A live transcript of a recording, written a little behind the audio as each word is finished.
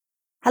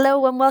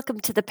Hello and welcome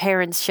to the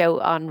Parents Show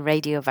on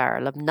Radio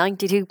Varlum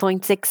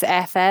 92.6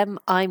 FM.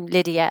 I'm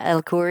Lydia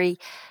El-Khoury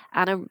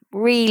and I'm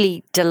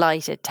really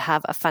delighted to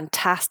have a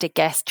fantastic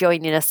guest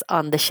joining us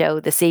on the show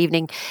this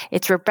evening.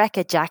 It's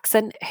Rebecca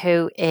Jackson,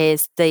 who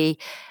is the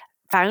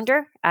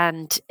founder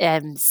and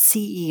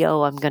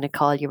CEO, I'm going to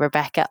call you,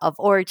 Rebecca, of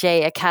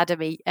RJ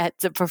Academy at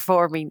the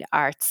Performing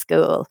Arts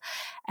School.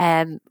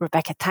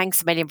 Rebecca,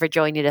 thanks a million for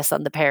joining us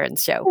on the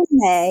Parents Show.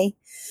 Hey.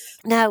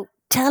 Now,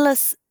 tell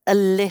us a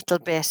little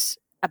bit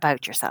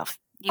about yourself.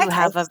 You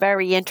have a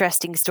very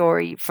interesting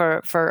story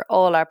for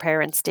all our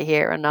parents to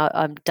hear, and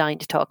I'm dying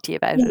to talk to you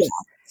about it.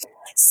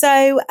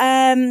 So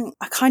I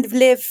kind of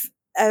live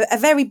a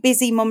very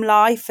busy mum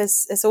life,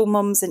 as all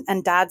mums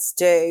and dads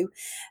do.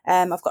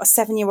 I've got a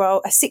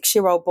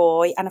 6-year-old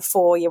boy, and a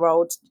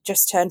 4-year-old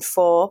just turned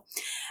 4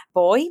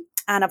 boy,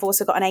 and I've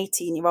also got an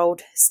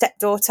 18-year-old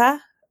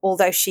stepdaughter,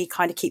 although she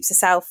kind of keeps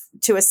herself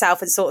to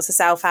herself and sorts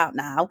herself out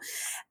now.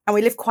 And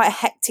we live quite a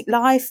hectic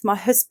life. My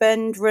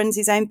husband runs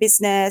his own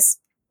business.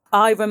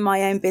 I run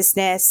my own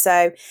business.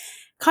 So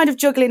kind of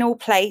juggling all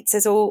plates,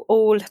 as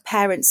all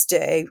parents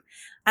do.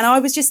 And I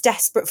was just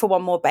desperate for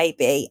one more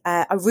baby.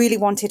 I really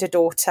wanted a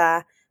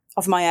daughter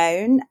of my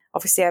own.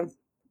 Obviously,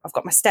 I've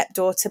got my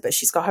stepdaughter, but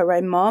she's got her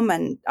own mum.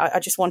 And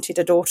I just wanted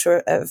a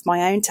daughter of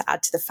my own to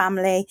add to the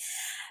family.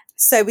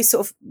 So we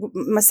sort of,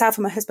 myself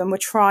and my husband were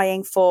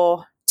trying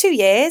for 2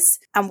 years.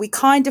 And we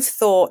kind of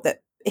thought that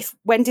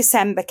when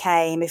December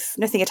came, if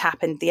nothing had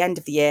happened, the end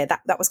of the year,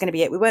 that was going to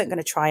be it. We weren't going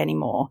to try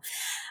anymore.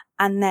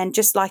 And then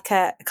just like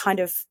a kind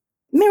of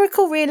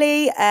miracle,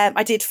 really,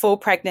 I did fall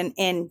pregnant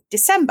in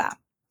December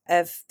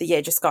of the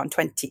year just gone,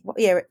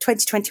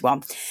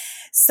 2021.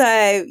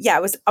 So yeah,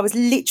 I was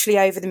literally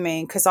over the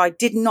moon because I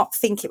did not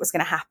think it was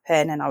going to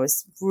happen. And I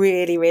was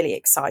really, really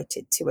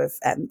excited to have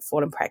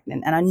fallen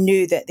pregnant. And I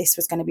knew that this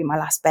was going to be my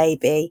last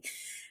baby.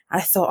 And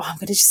I thought, I'm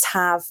going to just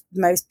have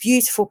the most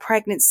beautiful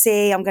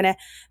pregnancy. I'm going to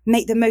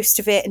make the most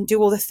of it and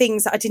do all the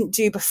things that I didn't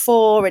do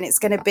before. And it's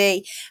going to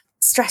be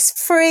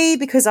stress-free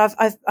because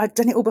I've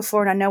done it all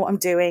before and I know what I'm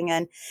doing.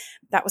 And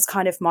that was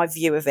kind of my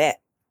view of it.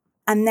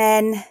 And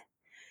then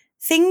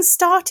things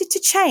started to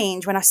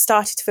change when I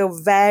started to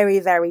feel very,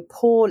 very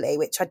poorly,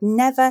 which I'd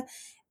never,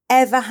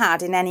 ever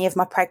had in any of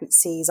my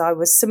pregnancies. I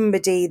was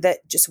somebody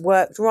that just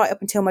worked right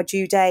up until my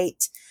due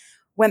date,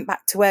 went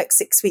back to work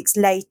 6 weeks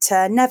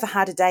later, never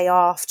had a day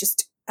off,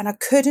 and I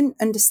couldn't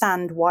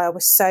understand why I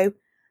was so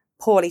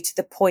poorly to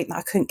the point that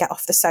I couldn't get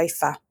off the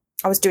sofa.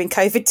 I was doing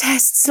COVID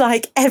tests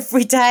like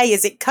every day.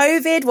 Is it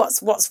COVID?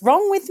 What's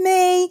wrong with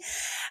me?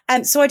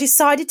 So I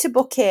decided to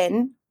book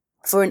in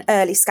for an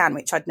early scan,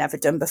 which I'd never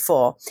done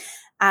before.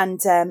 And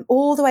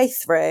all the way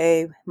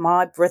through,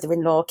 my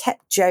brother-in-law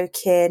kept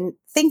joking,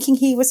 thinking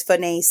he was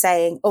funny,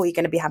 saying, "Oh, you're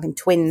going to be having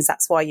twins.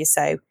 That's why you're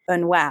so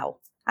unwell."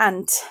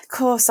 And of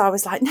course, I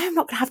was like, no, I'm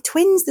not going to have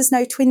twins. There's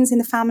no twins in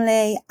the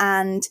family.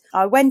 And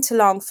I went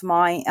along for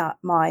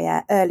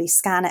my early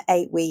scan at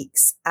 8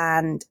 weeks,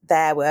 and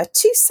there were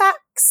 2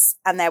 sacs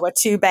and there were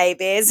 2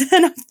 babies,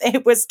 and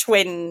it was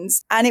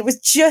twins. And it was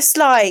just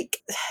like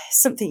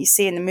something you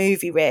see in the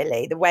movie,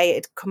 really, the way it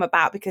had come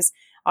about, because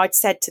I'd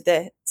said to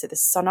the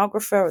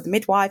sonographer or the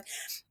midwife,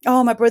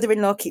 "Oh, my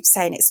brother-in-law keeps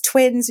saying it's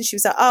twins." And she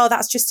was like, "Oh,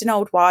 that's just an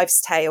old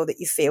wives' tale that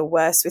you feel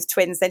worse with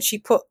twins." Then she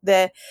put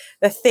the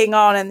thing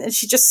on and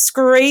she just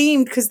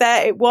screamed because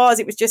there it was.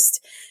 It was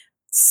just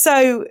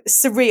so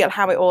surreal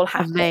how it all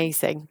happened.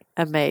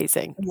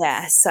 Amazing.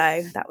 Yeah,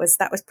 so that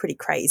was pretty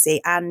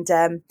crazy. And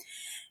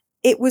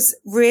it was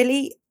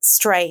really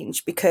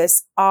strange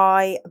because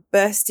I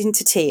burst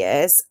into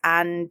tears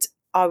and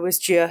I was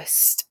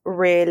just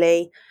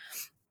really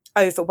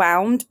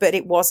overwhelmed, but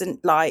it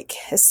wasn't like,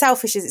 as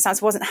selfish as it sounds,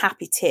 it wasn't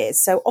happy tears.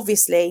 So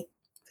obviously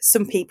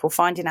some people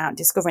finding out and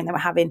discovering they were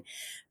having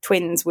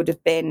twins would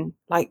have been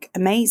like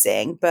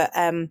amazing, but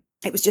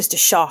it was just a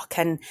shock.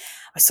 And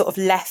I sort of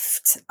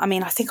left, I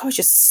think I was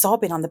just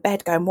sobbing on the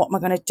bed going, what am I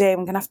going to do?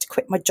 I'm going to have to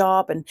quit my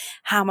job, and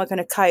how am I going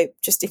to cope,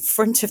 just in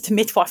front of the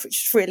midwife,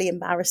 which was really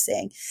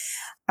embarrassing.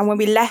 And when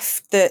we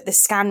left the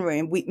scan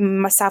room,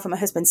 myself and my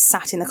husband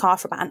sat in the car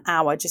for about an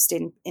hour, just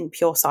in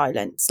pure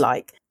silence.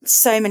 Like,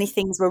 so many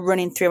things were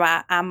running through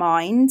our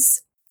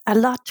minds. A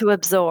lot to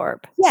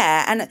absorb.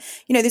 Yeah. And,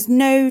 there's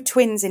no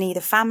twins in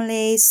either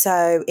family.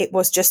 So it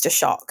was just a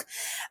shock.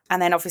 And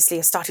then obviously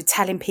I started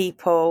telling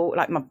people,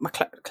 like my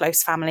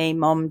close family,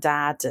 mum,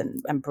 dad,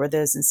 and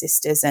brothers and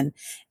sisters, and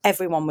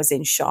everyone was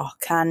in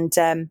shock. And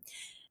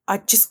I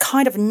just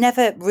kind of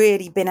never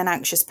really been an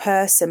anxious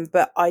person,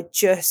 but I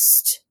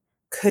just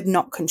could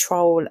not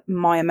control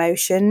my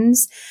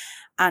emotions.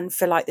 And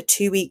for like the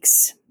 2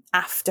 weeks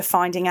after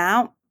finding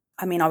out,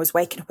 I was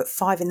waking up at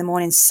 5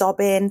 a.m.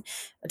 sobbing.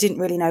 I didn't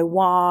really know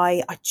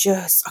why. I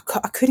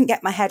couldn't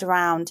get my head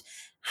around,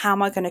 how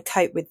am I going to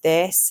cope with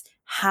this?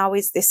 How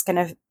is this going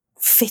to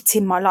fit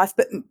in my life?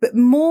 But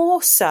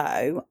more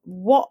so,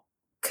 what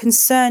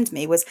concerned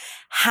me was,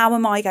 how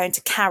am I going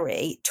to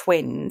carry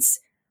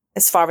twins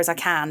as far as I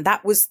can?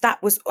 That was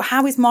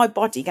how is my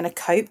body going to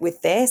cope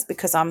with this?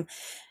 Because I'm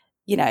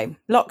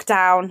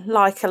lockdown,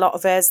 like a lot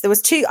of us,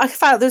 I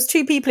felt there was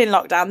two people in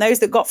lockdown, those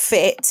that got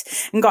fit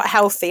and got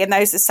healthy and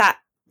those that sat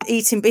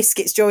eating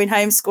biscuits during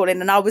homeschooling,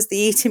 and I was the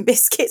eating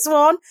biscuits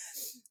one.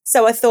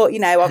 So I thought,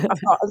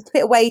 I've got a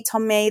bit of weight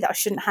on me that I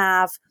shouldn't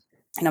have.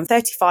 And I'm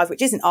 35,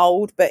 which isn't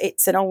old, but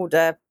it's an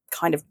older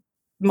kind of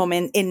mum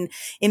in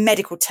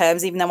medical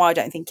terms, even though I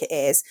don't think it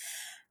is.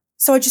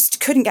 So I just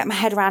couldn't get my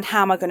head around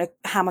how am I going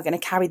to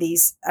carry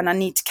these, and I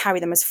need to carry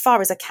them as far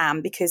as I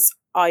can because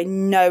I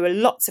know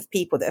lots of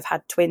people that have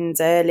had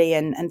twins early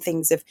and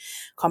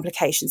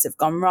complications have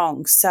gone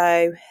wrong.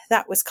 So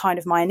that was kind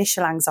of my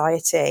initial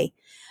anxiety.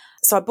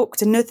 So I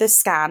booked another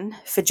scan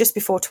for just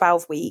before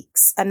 12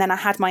 weeks. And then I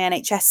had my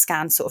NHS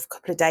scan sort of a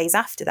couple of days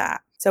after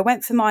that. So I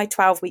went for my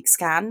 12-week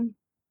scan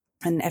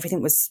and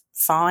everything was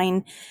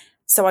fine.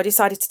 So I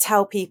decided to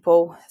tell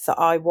people that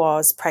I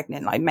was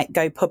pregnant,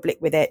 go public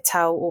with it,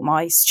 tell all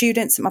my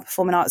students at my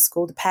performing arts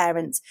school, the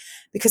parents,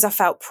 because I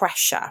felt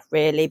pressure,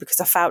 really, because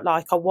I felt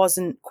like I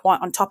wasn't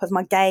quite on top of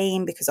my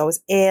game because I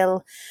was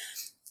ill.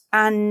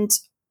 And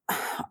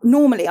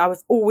normally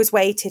I've always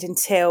waited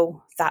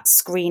until that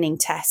screening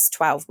test,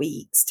 12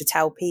 weeks, to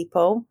tell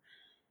people.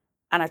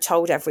 And I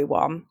told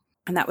everyone.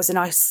 And that was a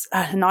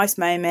nice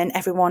moment.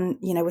 Everyone,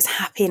 was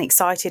happy and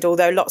excited,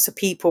 although lots of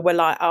people were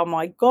like, oh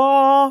my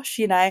gosh,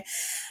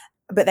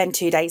 But then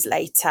 2 days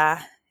later,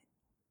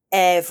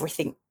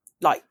 everything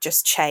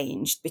just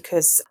changed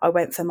because I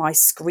went for my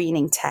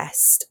screening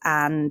test.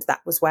 And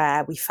that was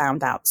where we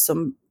found out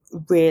some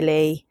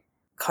really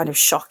kind of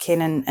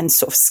shocking and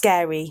sort of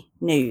scary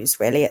news,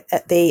 really,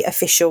 at the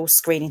official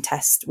screening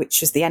test,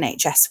 which was the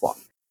NHS one.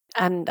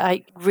 And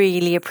I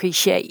really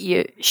appreciate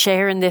you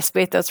sharing this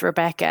with us,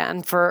 Rebecca,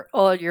 and for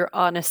all your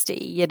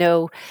honesty.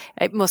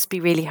 It must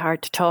be really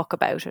hard to talk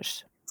about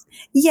it.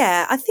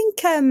 Yeah, I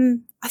think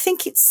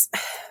it's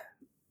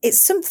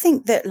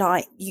something that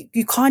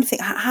you kind of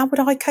think, how would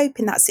I cope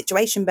in that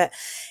situation? But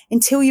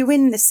until you're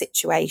in the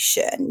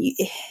situation,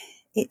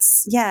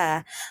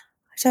 I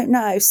don't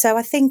know. So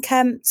I think,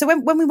 so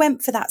when we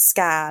went for that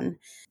scan,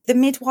 the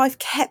midwife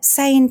kept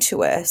saying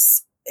to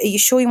us, are you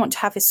sure you want to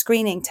have a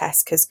screening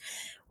test? Because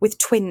with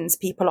twins,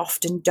 people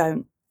often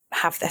don't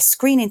have their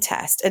screening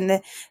test. And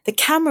the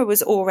camera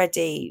was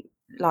already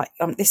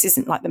this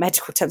isn't like the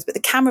medical terms, but the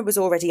camera was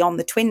already on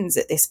the twins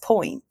at this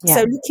point. Yeah.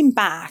 So looking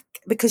back,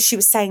 because she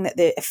was saying that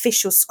the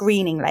official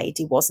screening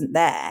lady wasn't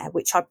there,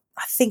 which I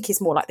think is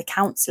more like the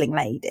counselling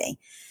lady,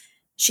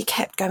 she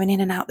kept going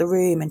in and out the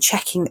room and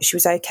checking that she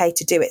was okay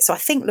to do it. So I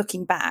think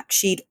looking back,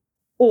 she'd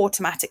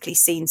automatically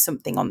seen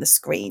something on the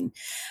screen,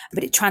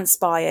 but it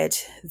transpired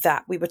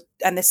that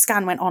and the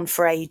scan went on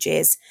for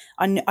ages.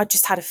 I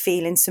just had a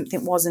feeling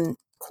something wasn't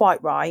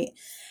quite right.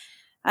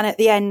 And at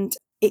the end,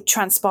 it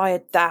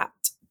transpired that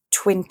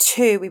twin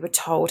 2, we were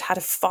told, had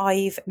a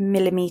 5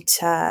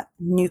 millimeter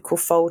nuchal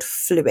fold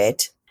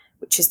fluid,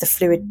 which is the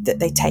fluid that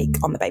they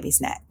take on the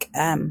baby's neck.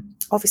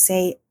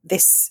 Obviously,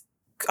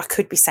 I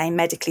could be saying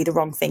medically the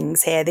wrong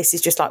things here. This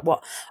is just like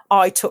what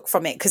I took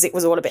from it because it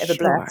was all a bit of a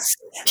blur.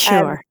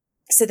 Sure.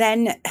 So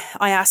then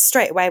I asked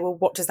straight away, well,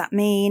 what does that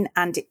mean?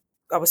 And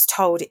I was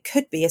told it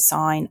could be a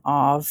sign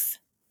of,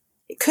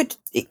 they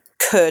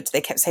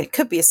kept saying it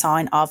could be a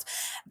sign of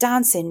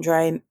Down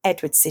syndrome,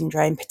 Edwards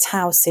syndrome,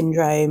 Patau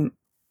syndrome,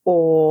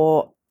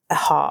 or a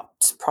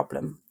heart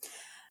problem.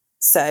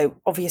 So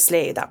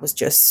obviously that was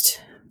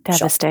just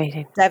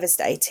devastating.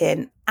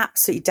 Devastating,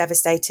 absolutely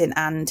devastating.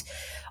 And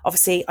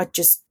obviously I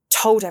just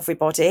told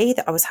everybody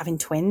that I was having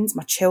twins,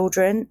 my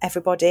children,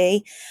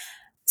 everybody.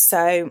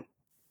 So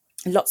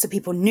lots of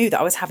people knew that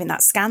I was having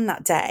that scan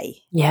that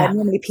day. Yeah.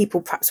 Normally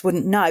people perhaps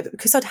wouldn't know, but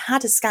because I'd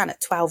had a scan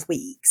at 12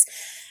 weeks,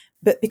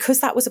 but because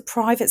that was a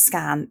private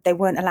scan, they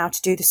weren't allowed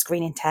to do the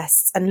screening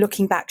tests. And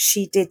looking back,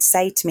 she did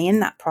say to me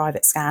in that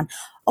private scan,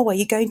 oh, are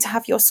you going to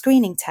have your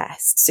screening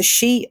test? So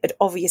she had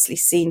obviously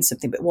seen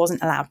something, but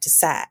wasn't allowed to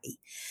say.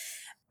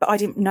 But I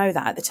didn't know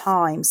that at the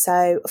time.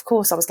 So, of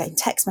course, I was getting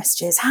text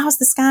messages. How's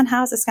the scan?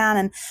 How's the scan?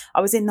 And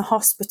I was in the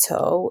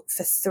hospital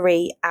for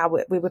 3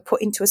 hours. We were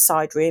put into a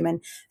side room.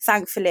 And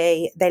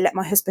thankfully, they let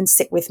my husband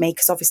sit with me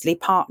because obviously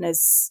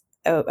partners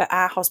at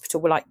our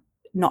hospital were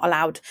not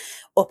allowed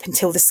up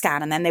until the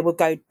scan, and then they would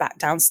go back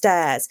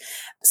downstairs.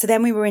 So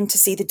then we were in to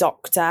see the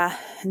doctor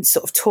and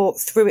sort of talk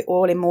through it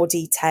all in more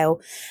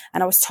detail.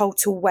 And I was told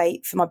to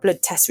wait for my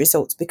blood test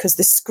results because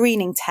the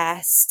screening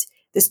test,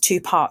 there's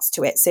 2 parts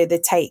to it. So I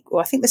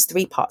think there's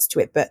 3 parts to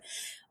it, but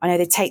I know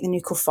they take the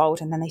nuchal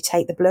fold and then they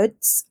take the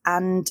bloods.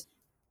 And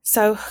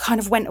so I kind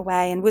of went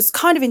away and was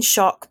kind of in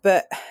shock,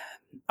 but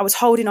I was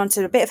holding on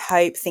to a bit of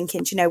hope,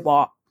 thinking, do you know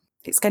what?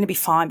 It's going to be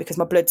fine because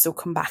my bloods will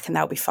come back and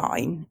they'll be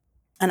fine.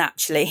 And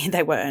actually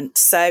they weren't.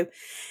 So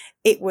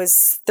it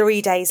was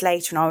 3 days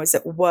later and I was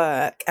at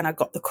work and I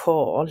got the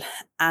call,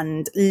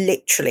 and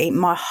literally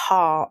my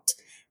heart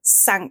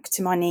sank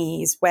to my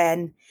knees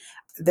when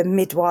the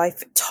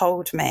midwife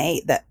told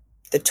me that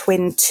the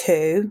twin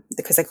 2,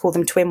 because they call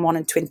them twin 1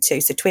 and twin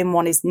 2. So twin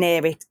 1 is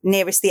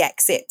nearest the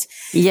exit.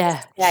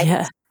 Yeah.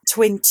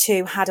 Twin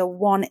 2 had a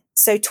 1.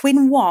 So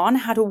twin 1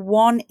 had a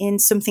 1 in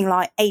something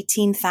like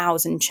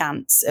 18,000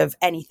 chance of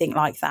anything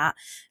like that.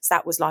 So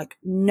that was like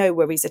no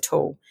worries at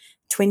all.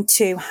 Twin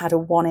 2 had a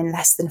 1 in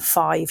less than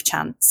 5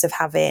 chance of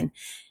having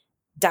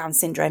Down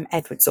syndrome,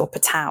 Edwards or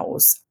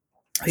Patau's,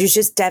 which was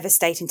just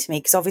devastating to me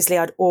because obviously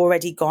I'd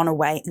already gone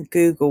away and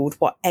Googled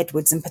what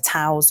Edwards and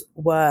Patau's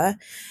were.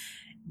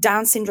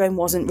 Down syndrome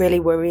wasn't really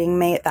worrying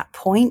me at that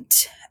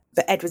point,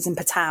 but Edwards and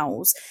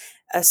Patau's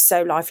are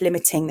so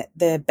life-limiting that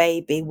the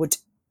baby would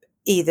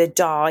either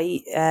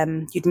die,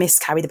 you'd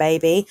miscarry the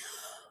baby,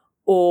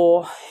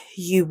 or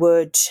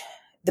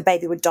the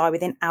baby would die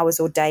within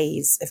hours or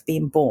days of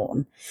being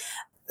born.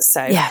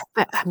 So yeah,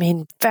 I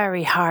mean,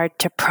 very hard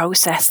to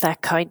process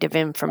that kind of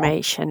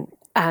information.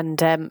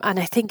 And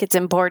I think it's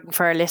important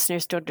for our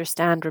listeners to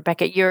understand,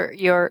 Rebecca,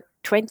 you're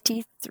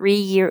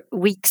 23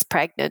 weeks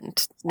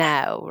pregnant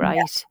now,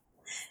 right?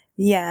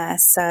 Yeah,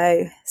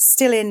 so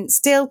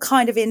still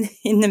kind of in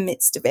the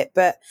midst of it,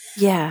 but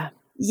yeah,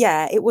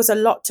 it was a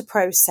lot to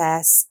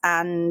process,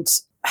 and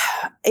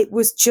it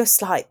was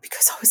just like,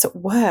 because I was at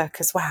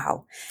work as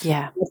well.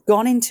 Yeah, I'd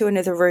gone into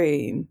another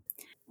room,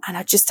 and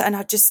I just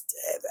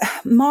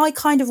my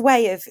kind of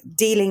way of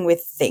dealing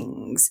with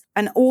things,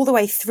 and all the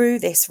way through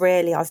this,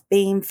 really, I've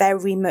been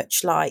very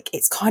much like,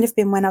 it's kind of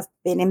been when I've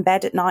been in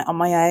bed at night on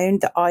my own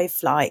that I've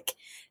like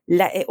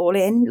let it all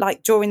in.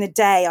 Like during the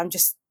day, I'm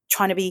just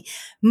trying to be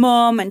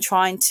mum and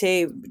trying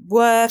to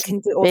work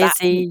and do all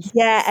busy. that.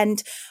 Yeah.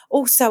 And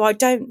also I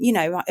don't,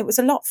 it was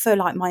a lot for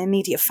like my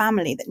immediate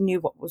family that knew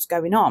what was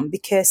going on,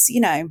 because,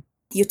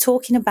 you're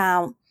talking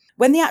about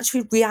when the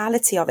actual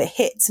reality of it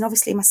hits. And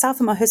obviously myself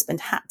and my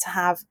husband had to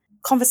have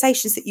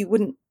conversations that you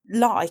wouldn't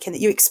like and that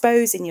you're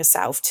exposing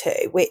yourself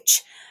to,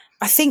 which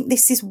I think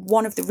this is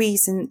one of the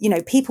reasons,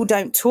 people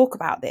don't talk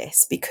about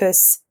this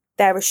because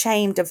they're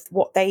ashamed of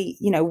what they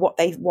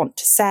want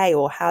to say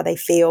or how they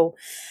feel.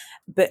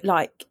 But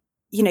like,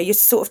 you're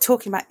sort of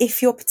talking about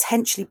if you're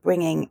potentially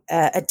bringing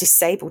a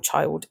disabled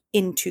child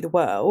into the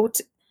world,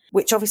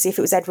 which obviously if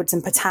it was Edwards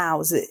and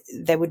Patau's,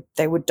 they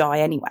would die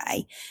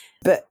anyway.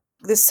 But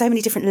there's so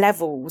many different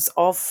levels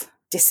of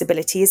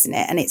disability, isn't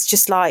it? And it's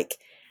just like,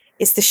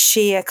 it's the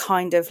sheer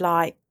kind of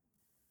like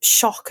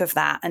shock of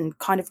that and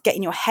kind of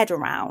getting your head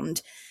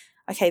around,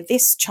 okay,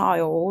 this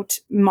child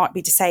might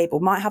be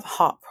disabled, might have a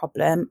heart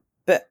problem,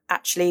 but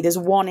actually there's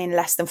 1 in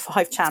less than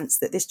 5 chance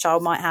that this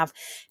child might have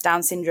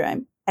Down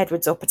syndrome,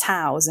 Edwards or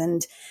Patau's.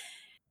 And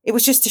it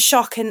was just a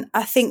shock. And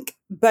I think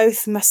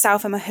both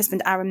myself and my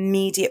husband, our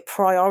immediate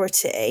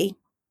priority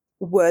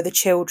were the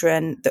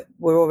children that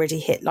were already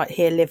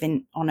here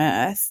living on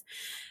Earth.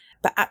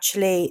 But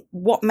actually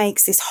what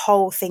makes this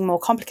whole thing more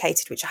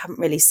complicated, which I haven't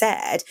really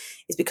said,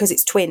 is because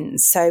it's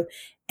twins. So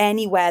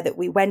anywhere that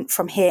we went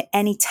from here,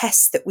 any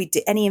tests that we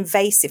did, any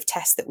invasive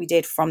tests that we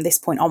did from this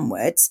point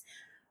onwards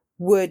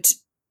would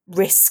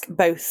risk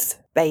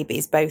both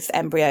babies, both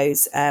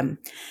embryos.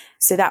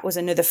 So that was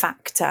another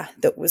factor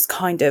that was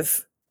kind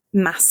of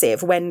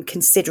massive when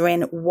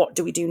considering what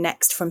do we do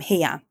next from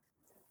here.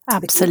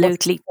 Absolutely.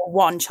 Because it wasn't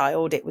one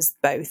child, it was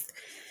both.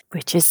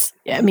 Which is,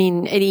 I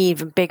mean, an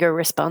even bigger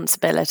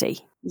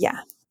responsibility. Yeah,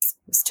 it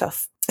was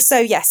tough.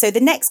 So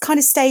the next kind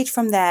of stage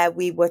from there,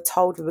 we were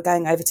told we were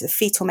going over to the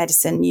fetal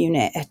medicine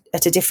unit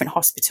at a different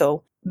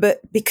hospital.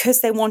 But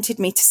because they wanted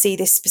me to see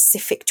this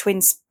specific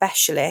twin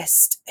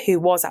specialist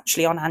who was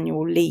actually on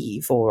annual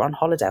leave or on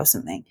holiday or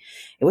something,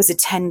 it was a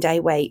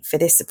 10-day wait for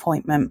this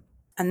appointment.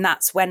 And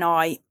that's when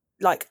it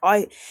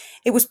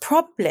was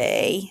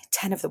probably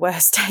 10 of the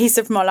worst days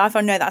of my life.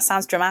 I know that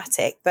sounds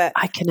dramatic, but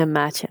I can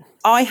imagine.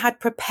 I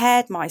had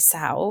prepared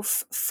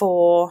myself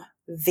for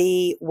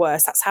the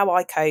worst. That's how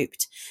I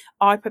coped.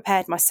 I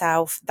prepared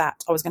myself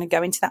that I was going to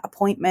go into that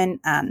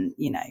appointment and,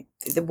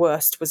 the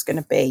worst was going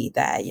to be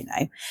there,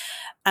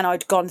 and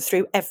I'd gone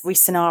through every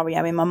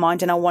scenario in my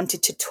mind and I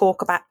wanted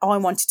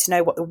to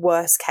know what the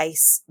worst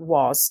case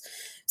was.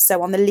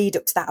 So on the lead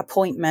up to that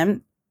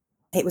appointment,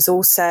 it was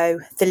also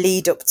the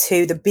lead up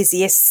to the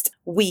busiest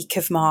week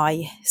of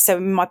so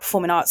in my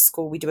performing arts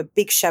school, we do a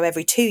big show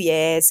every 2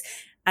 years.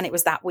 And it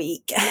was that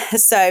week.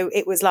 So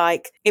it was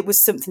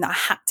something that I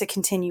had to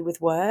continue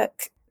with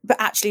work. But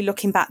actually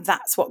looking back,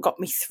 that's what got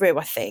me through,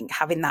 I think,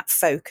 having that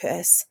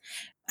focus.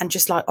 And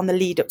just like on the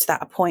lead up to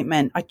that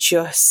appointment,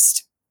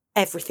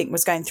 everything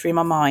was going through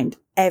my mind,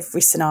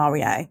 every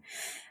scenario.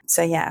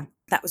 So yeah,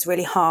 that was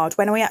really hard.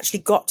 When we actually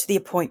got to the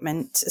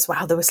appointment as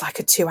well, there was like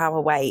a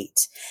 2-hour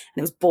wait and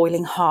it was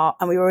boiling hot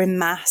and we were in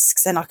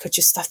masks and I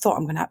thought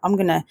I'm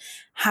going to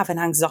have an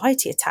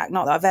anxiety attack.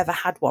 Not that I've ever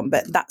had one,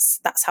 but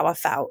that's how I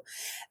felt.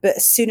 But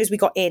as soon as we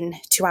got in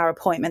to our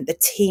appointment, the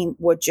team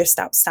were just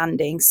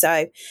outstanding.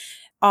 So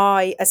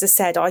as I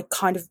said, I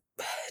kind of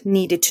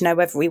needed to know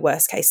every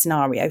worst case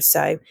scenario.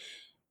 So,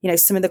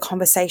 some of the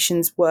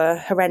conversations were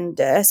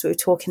horrendous. We were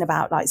talking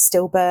about like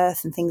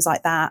stillbirth and things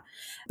like that.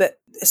 But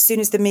as soon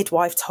as the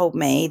midwife told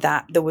me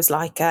that there was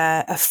like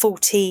a full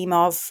team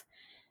of,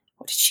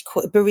 what did she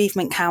call it,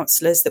 bereavement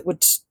counsellors that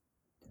would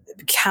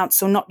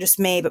counsel not just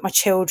me, but my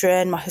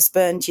children, my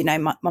husband,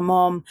 my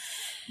mom,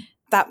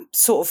 that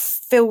sort of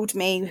filled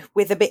me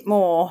with a bit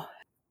more,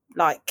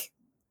 like,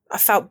 I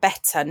felt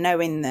better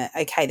knowing that,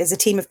 okay, there's a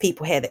team of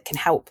people here that can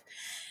help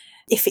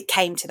if it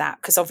came to that.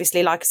 Because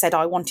obviously, like I said,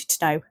 I wanted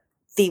to know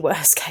the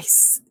worst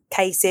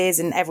cases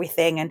and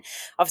everything. And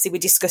obviously we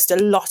discussed a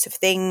lot of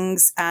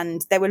things,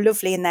 and they were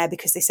lovely in there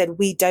because they said,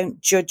 we don't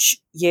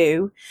judge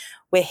you.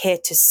 We're here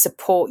to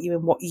support you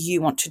in what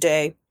you want to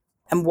do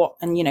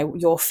and you know,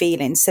 your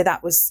feelings. So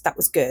that was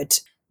good.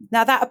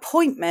 Now that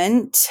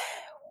appointment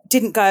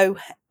didn't go,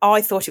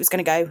 I thought it was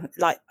going to go,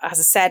 like, as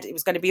I said, it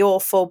was going to be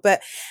awful,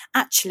 but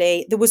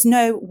actually there was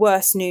no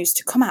worse news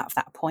to come out of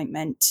that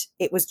appointment.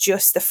 It was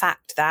just the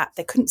fact that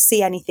they couldn't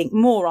see anything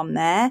more on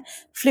there.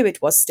 Fluid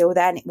was still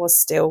there and it was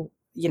still,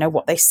 you know,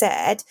 what they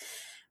said,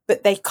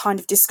 but they kind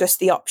of discussed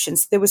the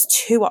options. There was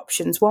 2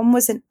 options. One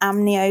was an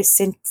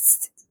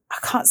I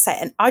can't say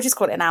it. I just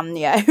call it an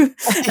amnio.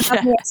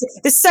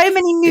 There's so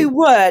many new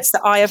words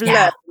that I have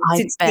learned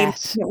since being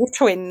with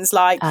twins.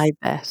 Like, I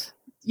bet.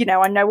 You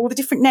know, I know all the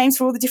different names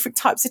for all the different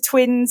types of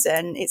twins,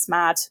 and it's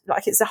mad.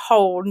 Like, it's a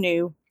whole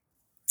new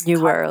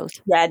world.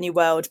 New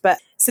world. But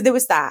so there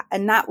was that,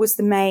 and that was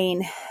the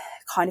main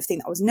kind of thing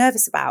that I was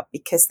nervous about,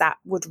 because that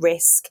would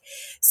risk.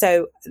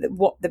 So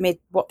what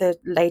the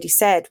lady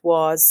said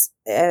was,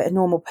 a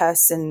normal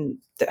person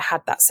that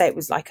had that, say it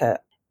was like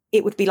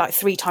it would be like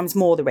 3 times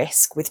more the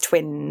risk with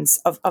twins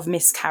of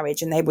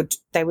miscarriage, and they would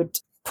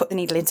put the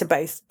needle into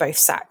both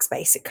sacs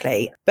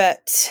basically.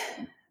 But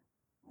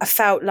I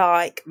felt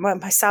like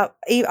myself,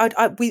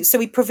 so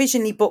we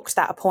provisionally booked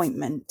that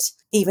appointment,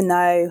 even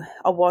though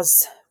I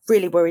was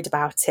really worried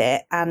about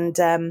it. And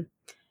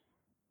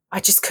I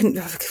just couldn't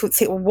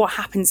think, well, what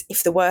happens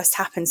if the worst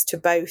happens to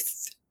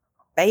both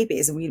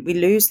babies and we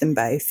lose them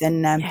both?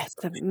 And it's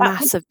a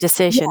massive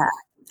decision. Yeah.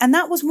 And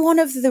that was one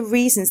of the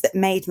reasons that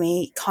made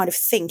me kind of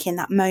think in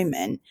that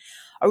moment,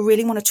 I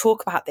really want to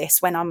talk about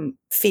this when I'm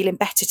feeling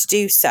better to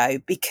do so,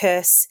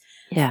 because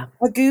I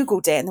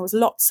Googled it and there was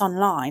lots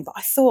online, but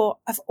I thought,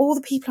 of all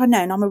the people I know,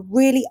 and I'm a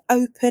really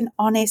open,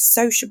 honest,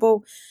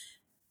 sociable,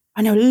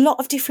 I know a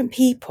lot of different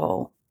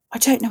people. I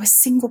don't know a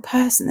single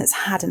person that's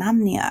had an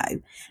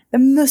amnio. There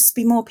must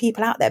be more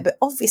people out there, but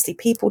obviously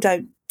people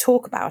don't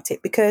talk about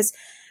it because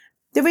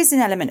there is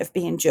an element of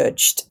being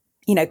judged,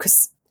 you know,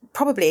 because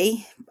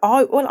probably,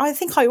 I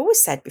think I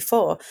always said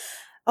before,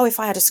 oh, if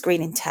I had a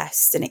screening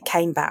test and it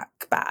came back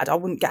bad, I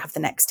wouldn't have the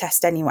next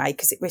test anyway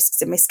because it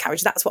risks a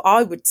miscarriage. That's what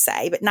I would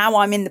say. But now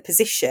I'm in the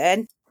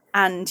position,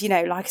 and, you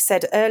know, like I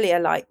said earlier,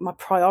 like, my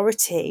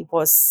priority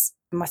was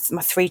my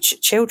 3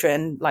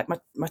 children, like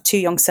my 2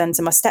 young sons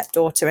and my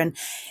stepdaughter. And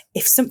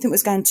if something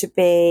was going to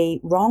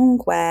be wrong,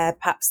 where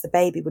perhaps the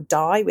baby would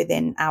die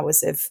within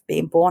hours of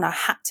being born, I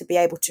had to be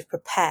able to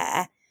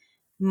prepare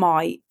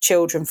my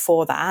children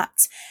for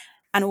that.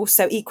 And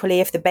also, equally,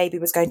 if the baby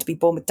was going to be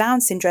born with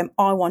Down syndrome,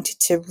 I wanted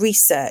to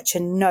research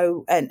and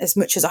know as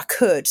much as I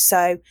could.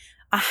 So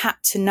I had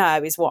to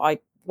know is what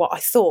I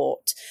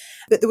thought.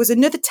 But there was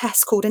another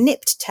test called a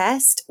NIPT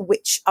test,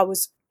 which I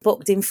was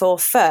booked in for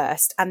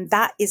first. And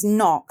that is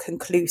not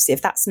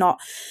conclusive. That's not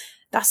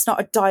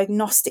a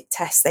diagnostic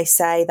test, they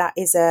say. That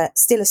is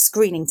still a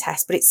screening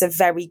test, but it's a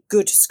very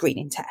good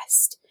screening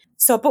test.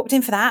 So I booked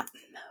in for that,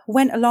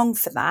 went along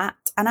for that.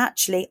 And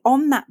actually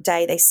on that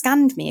day, they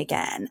scanned me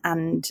again.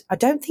 And I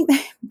don't think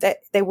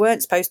they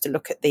weren't supposed to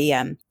look at the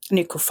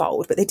nuchal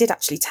fold, but they did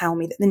actually tell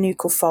me that the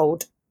nuchal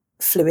fold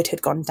fluid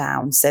had gone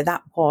down. So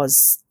that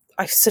was,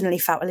 I suddenly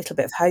felt a little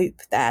bit of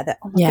hope there that,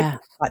 oh my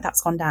goodness, like,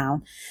 that's gone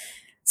down.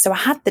 So I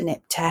had the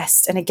NIP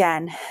test, and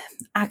again,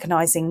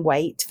 agonising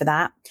wait for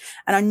that.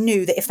 And I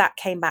knew that if that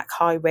came back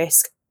high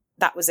risk,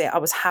 that was it. I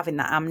was having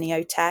that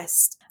amnio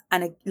test.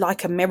 And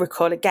like a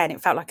miracle, again,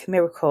 it felt like a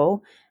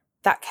miracle,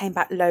 that came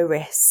back low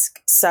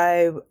risk.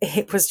 So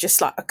it was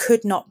just like, I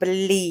could not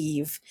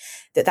believe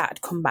that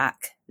had come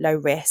back low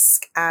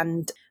risk.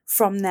 And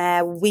from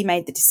there, we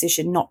made the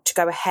decision not to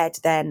go ahead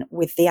then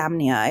with the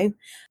amnio.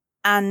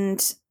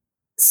 And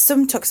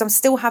because I'm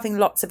still having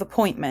lots of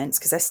appointments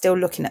because they're still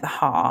looking at the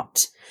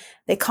heart.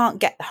 They can't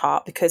get the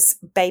heart because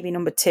baby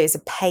number 2 is a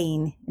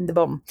pain in the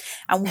bum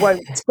and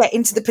won't get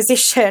into the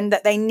position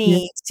that they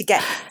need to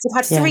get. So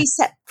I've had 3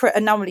 separate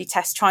anomaly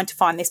tests trying to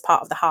find this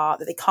part of the heart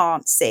that they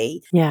can't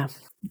see. Yeah.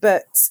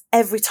 But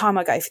every time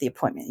I go for the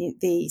appointment,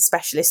 the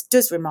specialist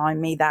does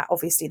remind me that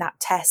obviously that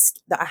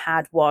test that I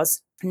had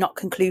was not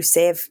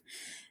conclusive.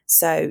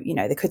 So, you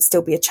know, there could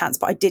still be a chance.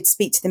 But I did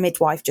speak to the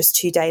midwife just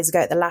 2 days ago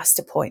at the last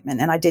appointment.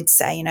 And I did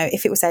say, you know,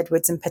 if it was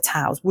Edwards and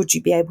Patels, would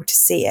you be able to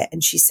see it?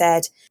 And she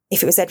said,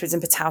 if it was Edwards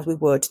and Patels, we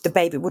would. The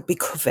baby would be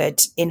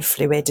covered in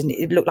fluid and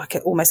it looked like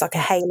almost like a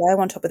halo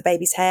on top of the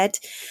baby's head.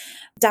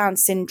 Down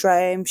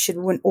syndrome, she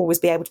wouldn't always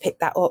be able to pick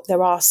that up.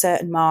 There are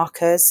certain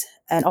markers.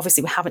 And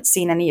obviously we haven't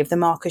seen any of the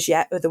markers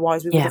yet.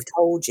 Otherwise we would have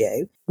told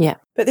you. Yeah.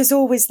 But there's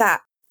always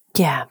that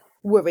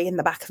worry in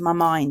the back of my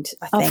mind,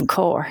 I think. Of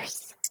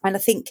course. And I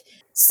think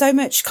so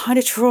much kind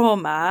of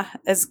trauma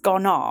has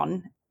gone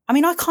on. I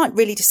mean, I can't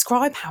really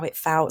describe how it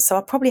felt, so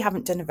I probably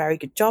haven't done a very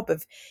good job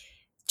of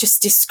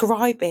just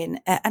describing.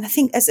 And I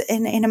think as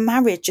in a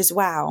marriage as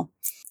well,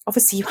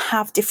 obviously you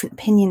have different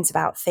opinions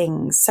about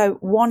things. So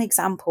one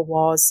example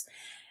was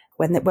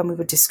when we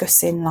were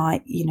discussing,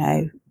 like, you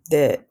know,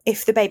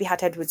 if the baby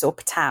had Edwards or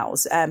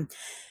Patels,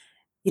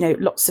 you know,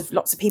 lots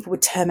of people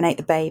would terminate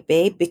the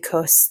baby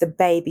because the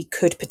baby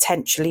could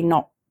potentially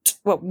not,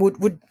 well,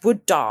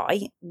 would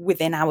die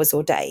within hours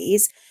or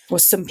days. Or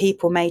some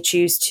people may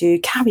choose to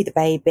carry the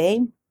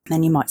baby,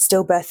 then you might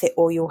stillbirth it,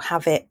 or you'll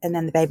have it and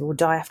then the baby will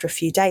die after a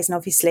few days. And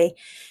obviously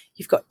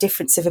you've got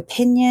difference of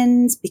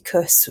opinions,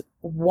 because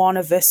one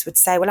of us would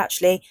say, well,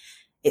 actually,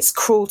 it's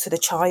cruel to the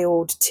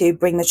child to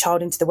bring the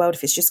child into the world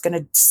if it's just going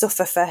to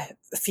suffer for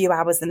a few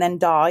hours and then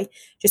die,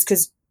 just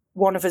because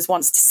one of us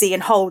wants to see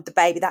and hold the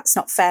baby. That's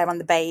not fair on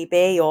the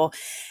baby. Or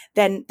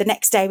then the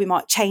next day we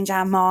might change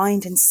our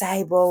mind and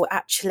say, well,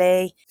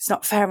 actually, it's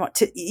not fair.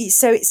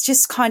 So it's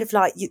just kind of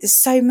like there's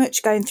so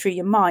much going through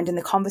your mind, and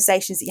the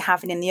conversations that you're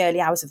having in the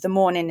early hours of the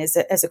morning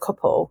as a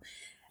couple.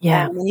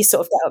 Yeah. And you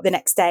sort of get up the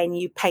next day and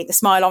you paint the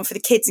smile on for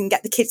the kids and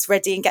get the kids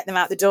ready and get them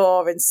out the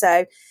door. And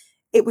so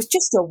it was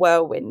just a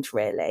whirlwind,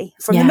 really.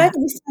 From the moment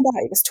we found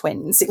out it was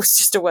twins, it was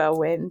just a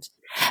whirlwind.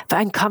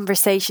 And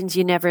conversations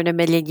you never in a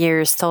million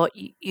years thought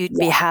you'd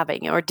be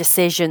having, or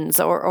decisions,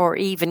 or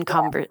even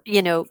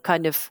you know,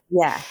 kind of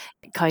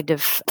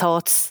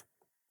thoughts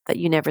that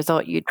you never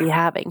thought you'd be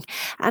having.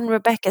 And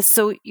Rebecca,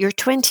 so you're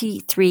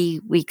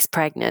 23 weeks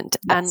pregnant,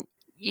 and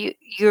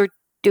you're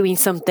doing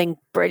something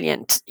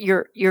brilliant.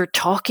 You're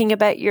talking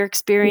about your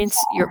experience.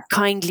 You're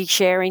kindly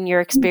sharing your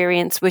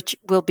experience, which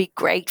will be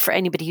great for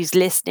anybody who's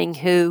listening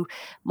who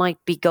might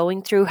be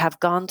have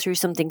gone through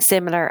something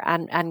similar,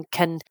 and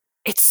can.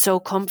 It's so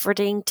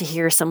comforting to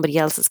hear somebody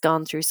else has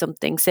gone through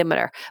something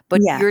similar, but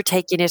you're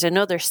taking it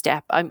another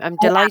step. I'm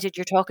delighted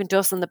you're talking to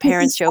us on the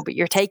Parents Show, but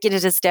you're taking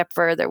it a step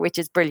further, which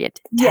is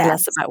brilliant. Tell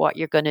us about what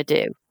you're going to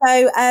do.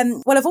 So,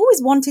 well, I've always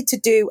wanted to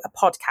do a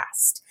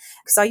podcast,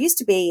 because I used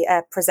to be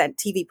a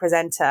TV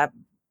presenter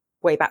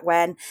way back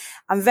when.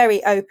 I'm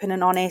very open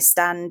and honest,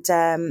 and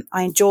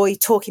I enjoy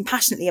talking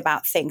passionately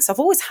about things. So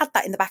I've always had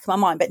that in the back of my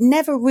mind, but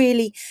never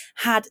really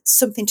had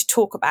something to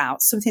talk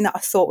about, something that I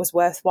thought was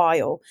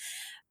worthwhile.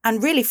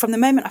 And really, from the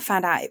moment I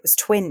found out it was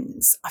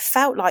twins, I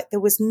felt like there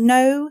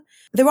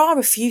are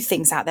a few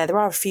things out there. There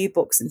are a few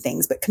books and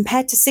things, but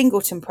compared to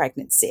singleton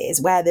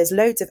pregnancies, where there's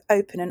loads of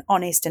open and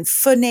honest and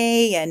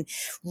funny and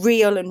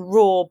real and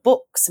raw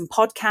books and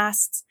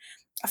podcasts,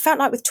 I felt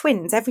like with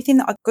twins, everything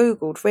that I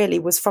Googled really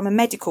was from a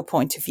medical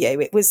point of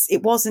view. There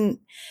wasn't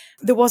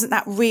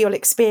that real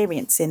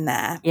experience in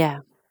there. Yeah.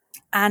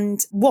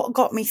 And what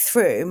got me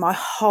through my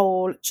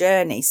whole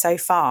journey so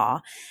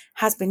far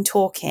has been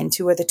talking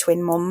to other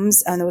twin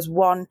mums. And there was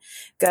one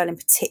girl in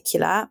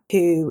particular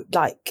who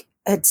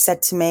had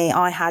said to me,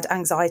 I had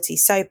anxiety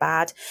so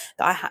bad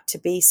that I had to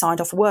be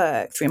signed off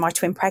work through my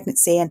twin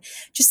pregnancy, and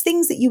just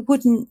things that you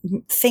wouldn't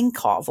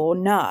think of or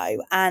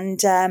know. And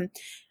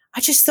I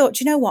just thought,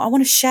 you know what? I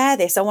want to share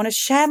this. I want to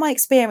share my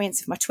experience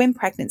of my twin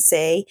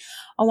pregnancy.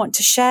 I want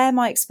to share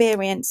my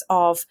experience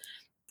of,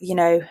 you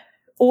know,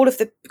 all of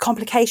the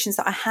complications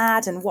that I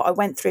had and what I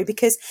went through,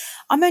 because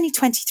I'm only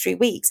 23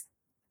 weeks.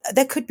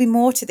 There could be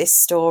more to this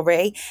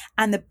story,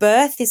 and the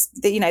birth is,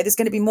 you know, there's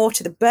going to be more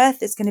to the birth.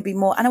 There's going to be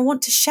more. And I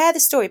want to share the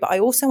story, but I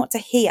also want to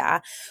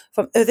hear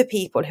from other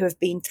people who have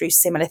been through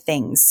similar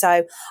things.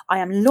 So I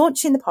am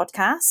launching the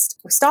podcast.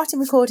 We're starting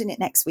recording it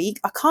next week.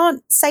 I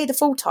can't say the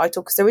full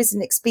title because there is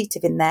an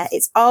expletive in there.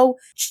 It's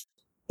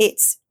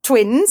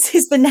Twins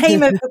is the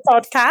name of the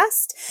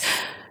podcast.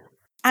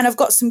 And I've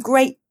got some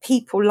great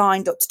people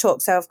lined up to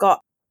talk. So I've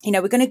got, you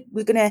know, we're going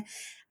to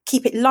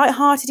keep it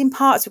lighthearted in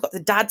parts. We've got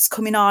the dads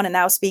coming on and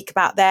they'll speak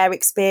about their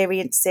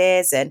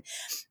experiences, and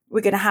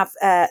we're going to have,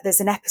 there's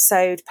an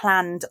episode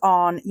planned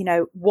on, you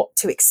know, what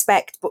to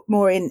expect, but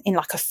more in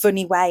like a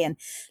funny way. And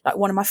like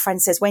one of my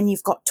friends says, when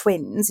you've got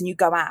twins and you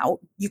go out,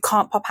 you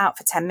can't pop out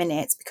for 10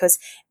 minutes because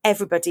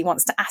everybody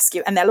wants to ask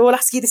you, and they'll all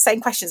ask you the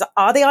same questions.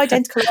 Are they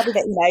identical? Are they,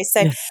 you know,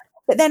 so,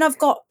 but then I've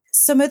got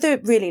some other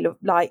really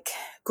like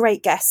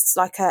great guests,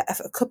 like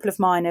a couple of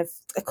mine,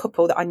 a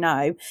couple that I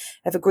know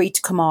have agreed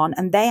to come on,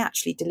 and they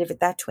actually delivered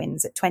their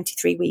twins at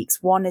 23 weeks.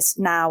 One is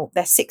now,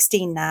 they're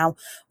 16 now.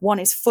 One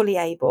is fully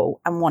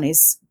able and one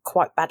is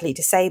quite badly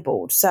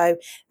disabled. So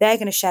they're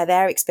going to share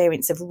their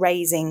experience of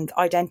raising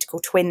identical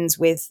twins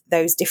with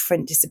those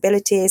different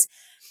disabilities.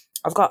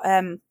 I've got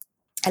a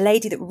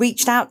lady that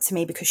reached out to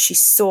me because she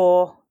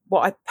saw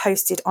what I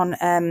posted on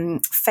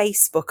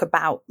Facebook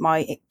about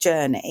my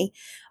journey.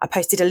 I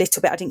posted a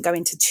little bit. I didn't go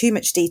into too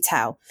much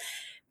detail,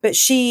 but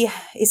she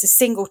is a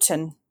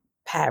singleton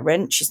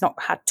parent. She's not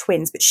had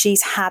twins, but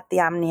she's had the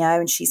amnio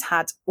and she's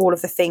had all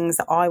of the things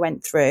that I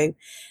went through.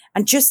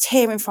 And just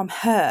hearing from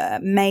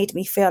her made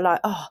me feel like,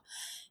 oh,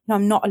 you know,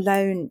 I'm not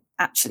alone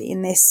actually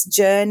in this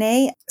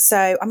journey.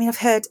 So, I mean, I've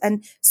heard,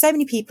 and so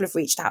many people have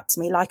reached out to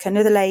me, like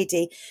another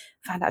lady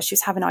found out she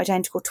was having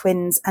identical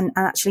twins and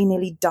actually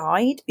nearly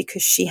died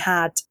because she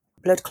had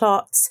blood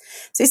clots.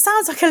 So it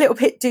sounds like a little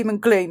bit doom and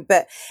gloom,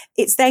 but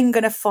it's then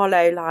going to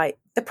follow like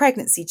the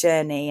pregnancy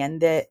journey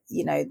and the,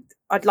 you know,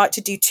 I'd like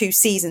to do 2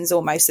 seasons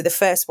almost. So the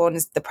first one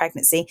is the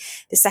pregnancy.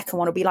 The second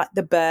one will be like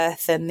the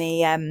birth and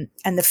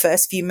the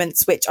first few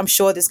months, which I'm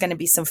sure there's going to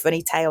be some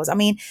funny tales. I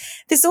mean,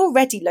 there's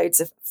already loads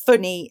of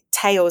funny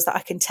tales that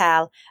I can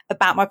tell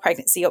about my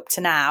pregnancy up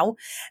to now.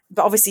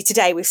 But obviously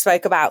today we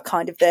spoke about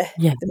kind of the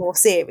more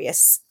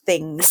serious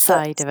things.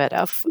 Side of it,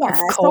 of so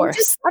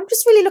course. I'm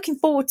just really looking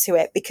forward to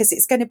it, because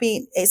it's going to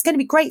be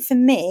great for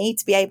me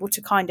to be able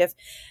to kind of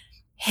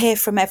hear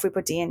from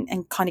everybody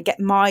and kind of get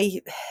my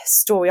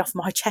story off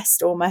my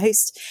chest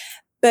almost.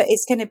 But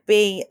it's going to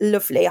be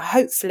lovely,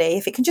 hopefully,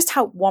 if it can just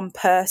help one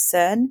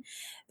person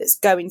that's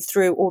going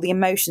through all the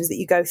emotions that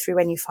you go through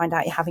when you find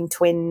out you're having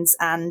twins.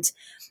 And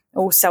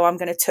also I'm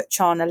going to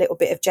touch on a little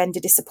bit of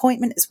gender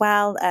disappointment as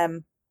well.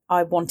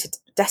 I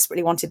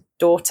desperately wanted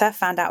daughter,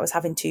 found out I was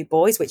having 2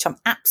 boys, which I'm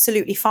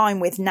absolutely fine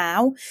with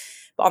now.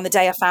 But on the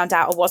day I found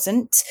out I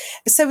wasn't.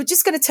 So we're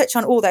just going to touch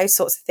on all those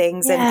sorts of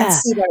things and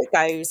see where it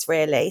goes,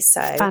 really.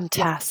 So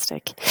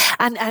fantastic.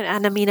 And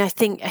I mean, I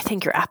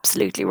think you're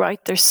absolutely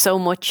right. There's so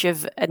much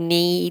of a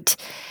need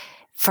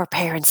for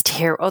parents to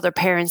hear other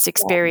parents'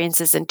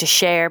 experiences and to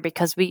share,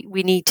 because we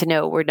need to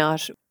know we're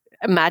not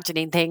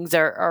imagining things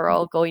are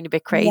all going a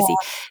bit crazy.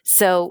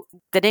 So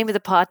the name of the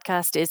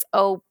podcast is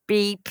Oh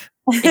Beep,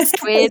 It's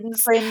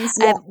Twins.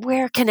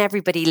 Where can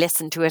everybody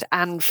listen to it,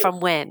 and from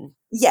when?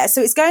 Yeah,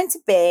 so it's going to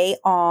be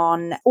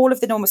on all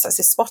of the normal sites,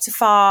 so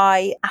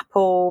Spotify,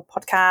 Apple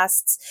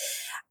Podcasts,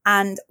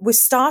 and we're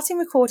starting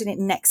recording it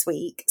next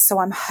week. So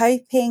I'm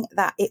hoping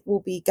that it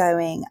will be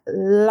going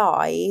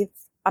live.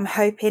 I'm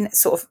hoping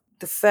sort of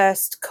the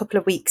first couple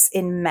of weeks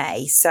in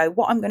May. So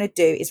what I'm going to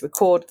do is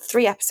record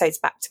 3 episodes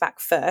back to back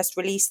first,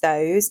 release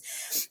those,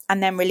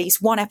 and then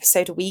release 1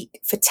 episode a week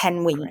for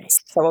 10 weeks. Great.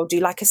 So I'll do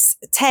like a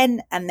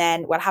 10, and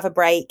then we'll have a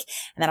break,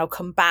 and then I'll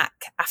come back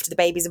after the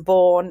babies are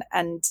born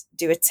and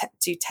do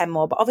 10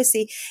 more. But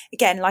obviously,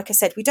 again, like I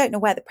said, we don't know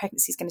where the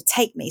pregnancy is going to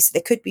take me. So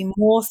there could be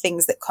more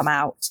things that come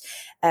out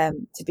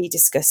to be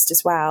discussed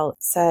as well.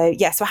 So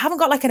so I haven't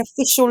got like an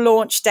official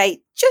launch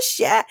date just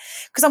yet,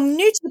 because I'm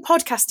new to the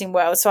podcasting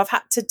world. So I've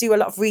had to do a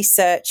lot of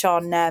research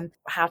on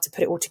how to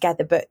put it all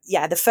together. But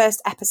the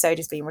first episode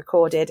is being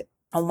recorded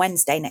on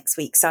Wednesday next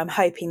week. So I'm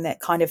hoping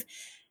that kind of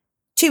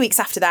 2 weeks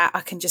after that,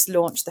 I can just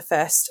launch the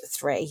first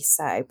 3.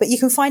 So, but you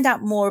can find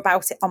out more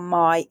about it on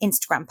my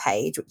Instagram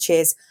page, which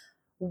is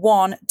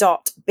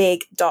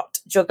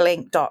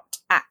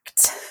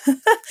one.big.juggling.act.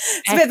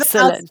 It's a bit of a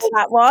mouthful,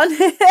 that one.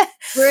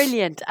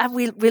 Brilliant. And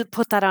we'll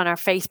put that on our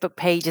Facebook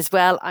page as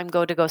well. I'm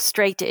going to go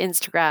straight to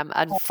Instagram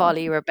and follow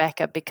you,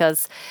 Rebecca,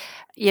 because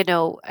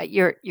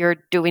you're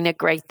doing a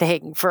great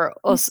thing for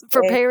us,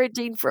 for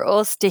parenting, for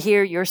us to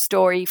hear your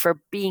story, for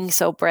being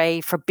so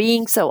brave, for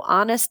being so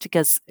honest,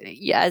 because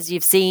as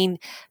you've seen,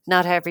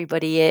 not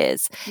everybody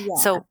is.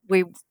 So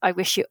I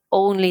wish you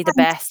only the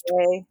best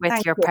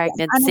with your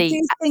pregnancy. And I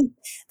do think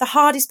the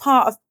hardest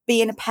part of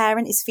being a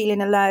parent is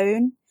feeling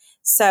alone.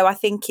 So I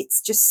think it's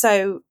just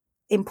so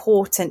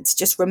important to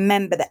just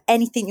remember that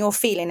anything you're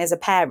feeling as a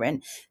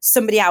parent,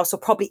 somebody else, or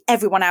probably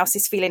everyone else,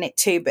 is feeling it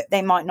too, but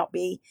they might not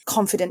be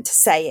confident to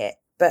say it.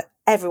 But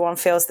everyone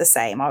feels the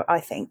same, I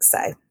think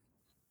so.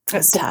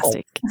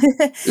 Fantastic.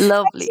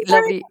 Lovely.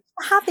 Lovely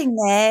for having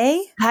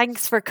me.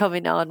 Thanks for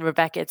coming on,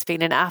 Rebecca. It's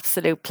been an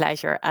absolute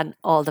pleasure, and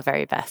all the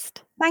very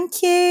best.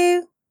 Thank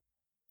you.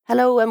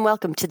 Hello and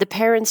welcome to the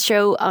Parents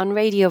Show on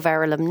Radio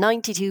Verulam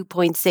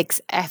 92.6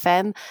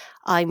 FM.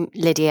 I'm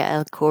Lydia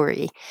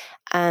El-Khoury,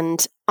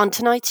 and on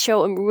tonight's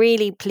show I'm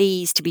really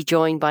pleased to be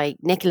joined by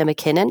Nicola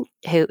McKinnon,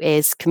 who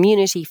is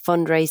Community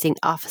Fundraising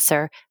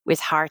Officer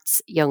with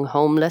Herts Young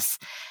Homeless,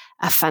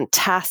 a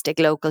fantastic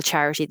local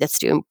charity that's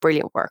doing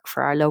brilliant work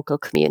for our local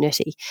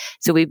community.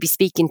 So we'll be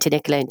speaking to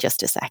Nicola in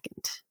just a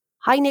second.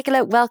 Hi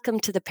Nicola,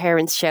 welcome to the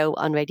Parents Show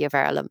on Radio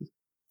Verulam.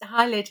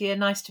 Hi Lydia,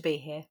 nice to be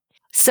here.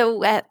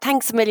 So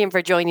thanks a million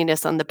for joining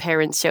us on the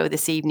Parents Show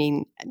this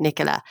evening,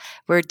 Nicola.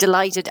 We're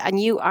delighted. And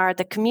you are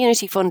the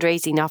Community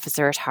Fundraising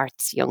Officer at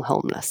Herts Young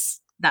Homeless.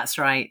 That's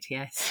right,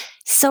 yes.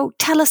 So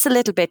tell us a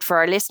little bit, for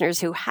our listeners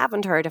who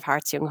haven't heard of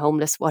Herts Young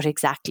Homeless, what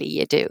exactly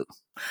you do.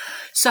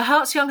 So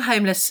Herts Young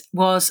Homeless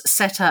was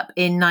set up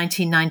in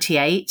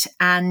 1998,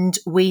 and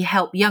we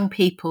help young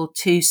people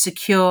to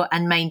secure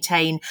and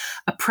maintain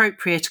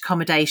appropriate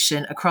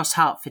accommodation across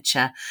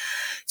Hertfordshire.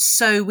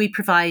 So we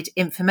provide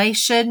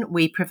information,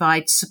 we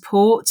provide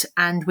support,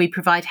 and we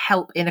provide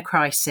help in a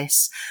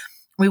crisis.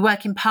 We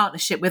work in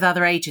partnership with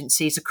other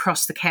agencies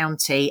across the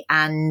county,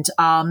 and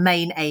our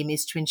main aim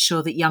is to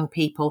ensure that young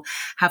people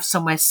have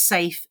somewhere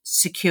safe,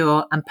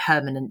 secure and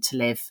permanent to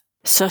live.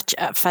 Such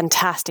a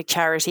fantastic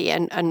charity,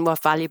 and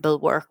what valuable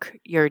work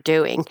you're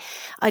doing.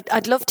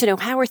 I'd love to know,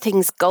 how are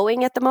things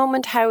going at the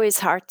moment? How is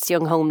Herts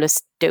Young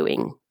Homeless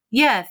doing?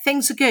 Yeah,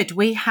 things are good.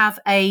 We have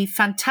a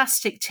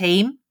fantastic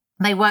team.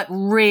 They work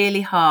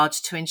really hard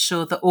to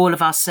ensure that all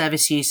of our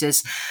service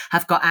users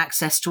have got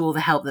access to all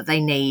the help that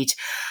they need.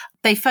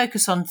 they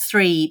focus on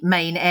three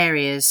main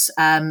areas.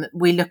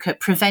 We look at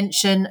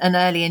prevention and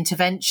early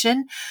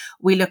intervention,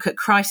 we look at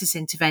crisis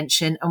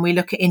intervention, and we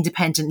look at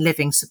independent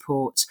living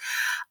support.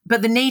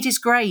 But the need is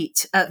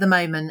great at the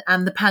moment,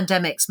 and the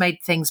pandemic's made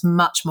things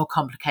much more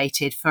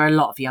complicated for a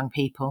lot of young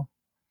people.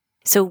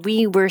 So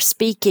we were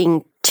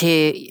speaking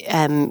to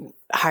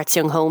Herts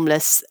Young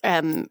Homeless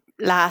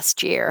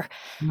last year,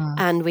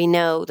 and we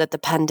know that the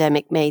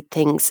pandemic made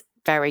things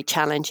very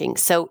challenging.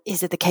 So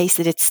is it the case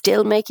that it's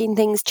still making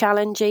things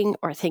challenging,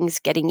 or things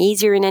getting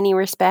easier in any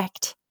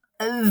respect?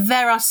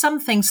 There are some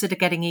things that are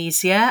getting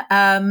easier.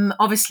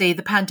 Obviously,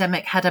 the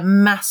pandemic had a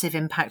massive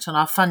impact on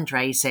our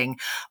fundraising.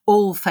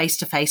 All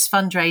face-to-face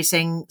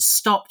fundraising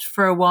stopped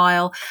for a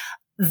while.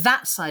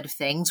 That side of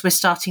things, we're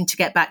starting to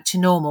get back to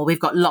normal. We've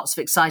got lots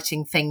of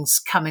exciting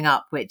things coming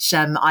up, which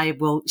I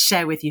will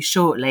share with you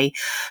shortly.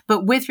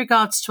 But with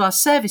regards to our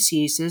service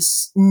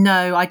users,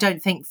 no, I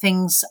don't think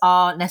things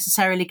are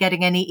necessarily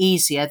getting any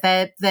easier.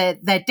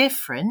 They're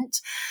different.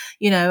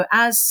 You know,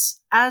 as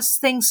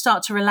things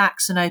start to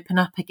relax and open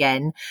up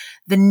again,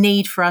 the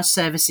need for our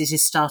services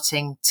is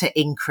starting to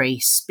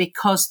increase,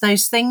 because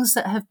those things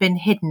that have been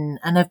hidden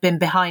and have been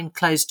behind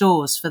closed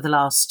doors for the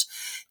last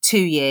 2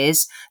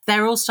 years,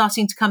 they're all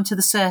starting to come to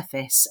the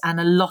surface, and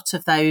a lot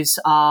of those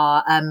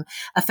are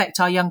affect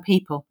our young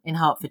people in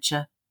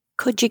Hertfordshire.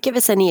 Could you give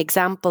us any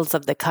examples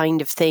of the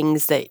kind of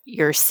things that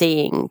you're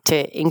seeing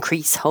to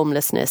increase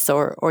homelessness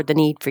or the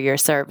need for your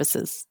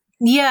services?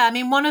 Yeah, I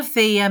mean, one of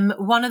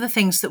the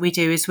things that we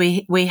do is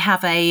we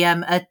have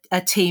a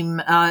team,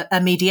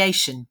 a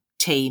mediation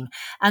team,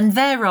 and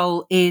their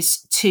role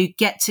is to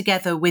get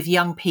together with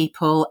young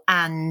people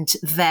and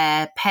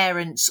their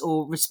parents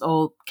or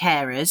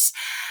carers,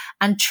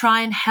 and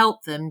try and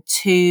help them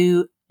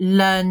to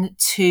learn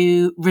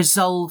to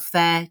resolve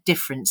their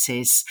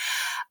differences.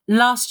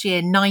 Last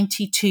year,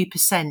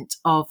 92%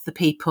 of the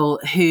people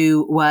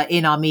who were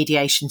in our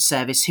mediation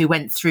service, who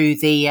went through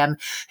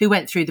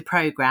the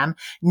program,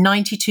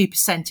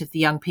 92% of the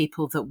young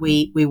people that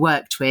we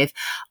worked with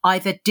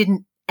either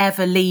didn't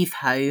ever leave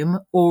home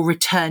or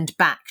returned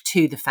back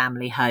to the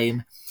family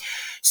home.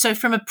 So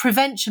from a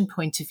prevention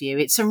point of view,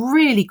 it's a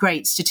really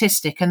great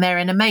statistic, and they're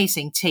an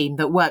amazing team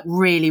that work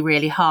really,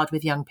 really hard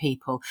with young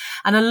people.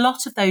 And a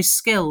lot of those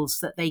skills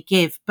that they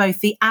give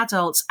both the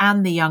adults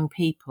and the young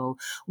people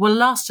will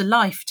last a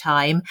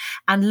lifetime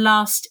and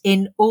last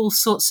in all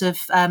sorts of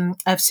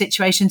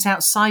situations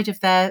outside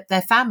of their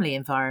family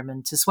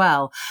environment as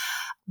well.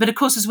 But of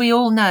course, as we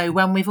all know,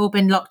 when we've all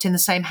been locked in the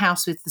same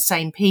house with the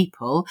same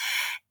people,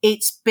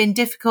 it's been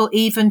difficult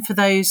even for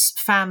those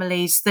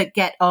families that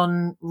get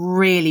on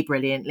really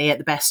brilliantly at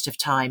the best of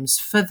times.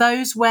 For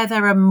those where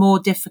there are more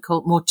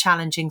difficult, more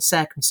challenging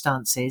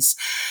circumstances,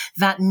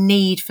 that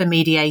need for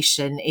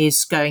mediation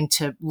is going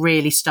to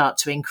really start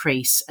to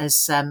increase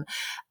as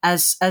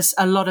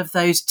a lot of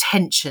those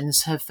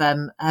tensions have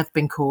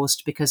been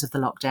caused because of the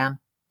lockdown.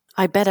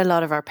 I bet a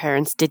lot of our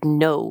parents didn't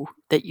know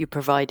that you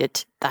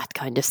provided that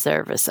kind of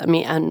service. I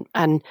mean,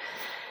 and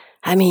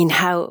I mean,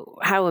 how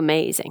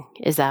amazing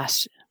is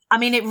that? I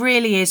mean, it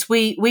really is.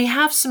 We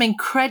have some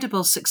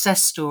incredible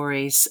success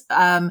stories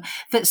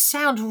that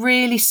sound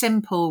really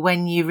simple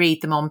when you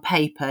read them on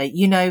paper.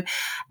 You know,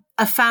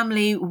 a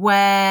family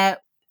where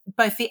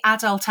both the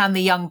adult and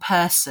the young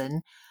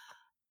person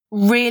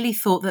really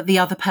thought that the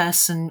other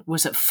person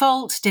was at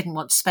fault, didn't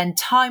want to spend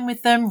time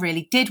with them,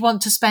 really did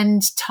want to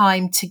spend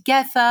time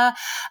together.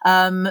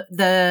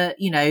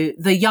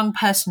 The young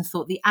person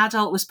thought the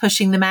adult was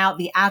pushing them out.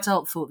 The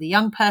adult thought the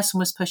young person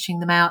was pushing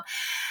them out.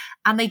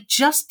 And they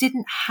just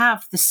didn't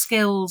have the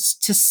skills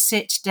to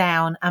sit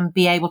down and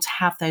be able to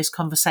have those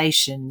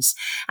conversations.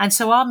 And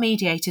so our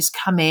mediators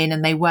come in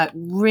and they work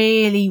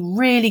really,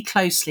 really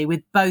closely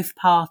with both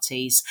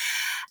parties.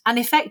 And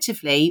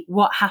effectively,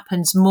 what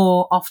happens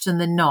more often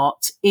than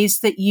not is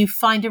that you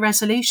find a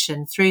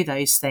resolution through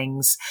those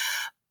things.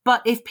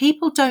 But if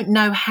people don't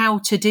know how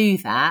to do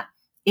that,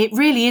 it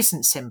really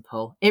isn't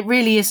simple. It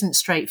really isn't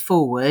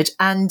straightforward.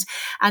 And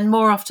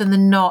more often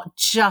than not,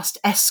 just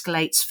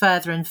escalates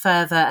further and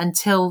further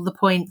until the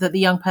point that the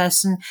young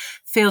person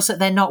feels that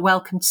they're not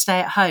welcome to stay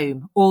at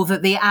home, or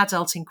that the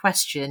adult in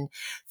question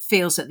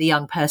feels that the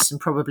young person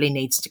probably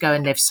needs to go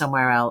and live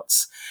somewhere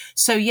else.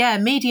 So yeah,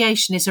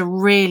 mediation is a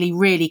really,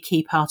 really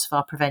key part of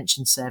our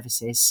prevention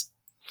services.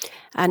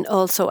 And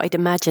also, I'd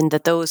imagine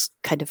that those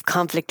kind of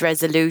conflict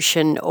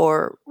resolution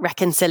or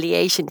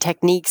reconciliation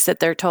techniques that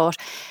they're taught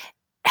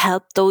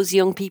help those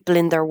young people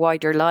in their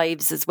wider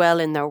lives as well,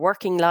 in their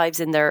working lives,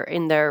 in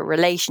their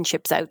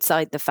relationships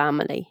outside the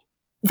family.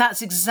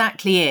 That's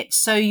exactly it.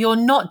 So you're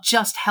not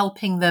just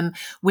helping them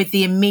with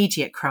the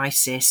immediate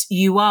crisis.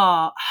 You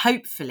are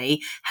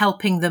hopefully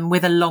helping them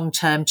with a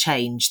long-term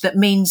change. That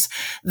means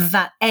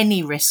that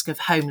any risk of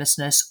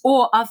homelessness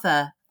or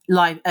other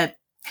life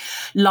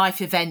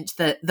event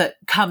that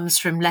comes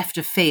from left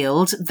of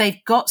field,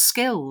 they've got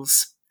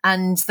skills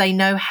and they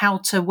know how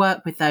to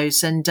work with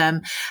those and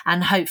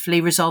hopefully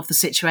resolve the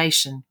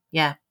situation.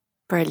 Yeah.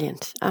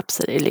 Brilliant.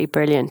 Absolutely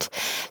brilliant.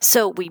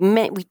 So we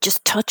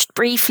just touched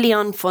briefly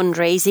on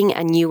fundraising,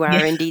 and you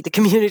are indeed the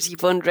community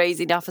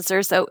fundraising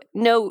officer. So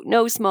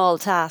no small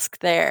task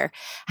there.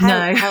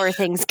 No. How are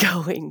things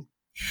going?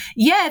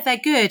 Yeah, they're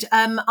good.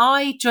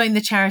 I joined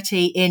the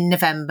charity in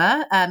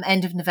November,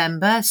 end of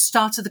November,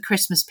 start of the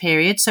Christmas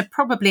period. So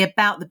probably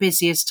about the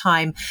busiest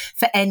time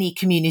for any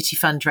community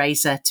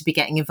fundraiser to be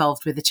getting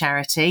involved with the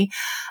charity.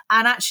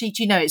 And actually,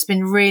 do you know, it's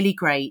been really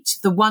great.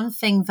 The one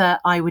thing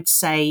that I would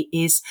say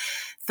is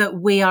that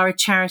we are a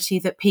charity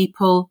that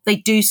they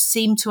do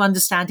seem to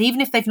understand, even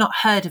if they've not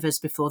heard of us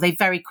before, they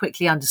very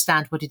quickly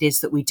understand what it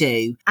is that we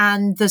do.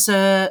 And there's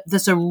a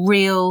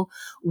real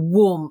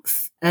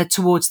warmth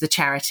towards the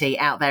charity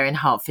out there in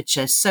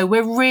Hertfordshire. So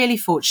we're really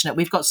fortunate.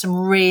 We've got some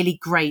really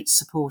great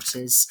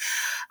supporters.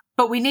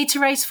 But we need to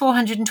raise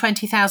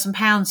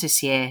 £420,000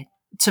 this year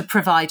to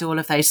provide all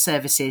of those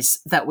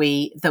services that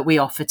we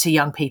offer to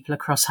young people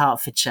across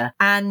Hertfordshire.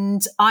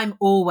 And I'm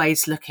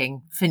always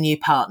looking for new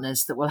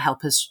partners that will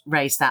help us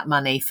raise that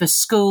money for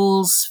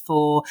schools,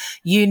 for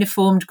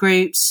uniformed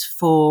groups,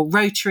 for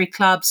Rotary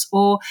clubs,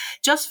 or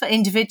just for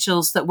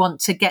individuals that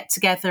want to get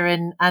together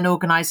and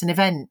organise an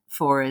event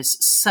for us.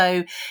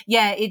 So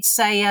yeah, it's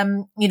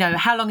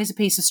how long is a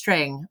piece of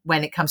string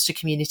when it comes to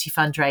community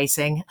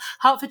fundraising?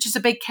 Hertfordshire's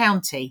a big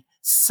county.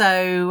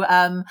 So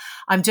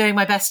I'm doing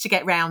my best to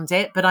get round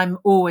it, but I'm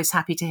always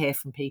happy to hear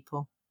from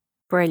people.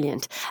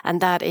 Brilliant. And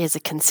that is a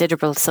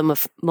considerable sum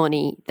of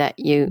money that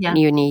you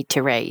need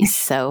to raise.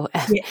 So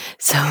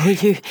so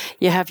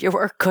you have your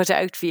work cut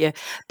out for you.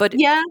 But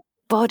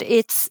But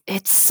it's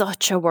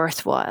such a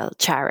worthwhile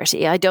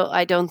charity. I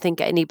don't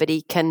think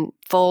anybody can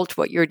fault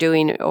what you're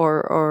doing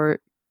or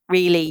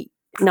really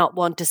not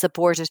want to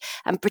support it,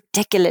 and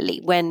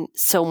particularly when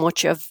so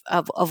much of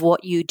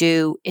what you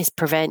do is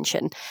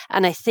prevention.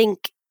 And I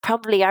think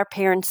probably our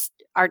parents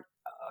are,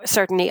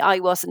 certainly I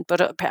wasn't,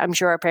 but I'm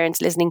sure our parents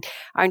listening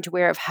aren't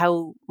aware of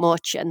how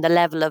much and the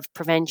level of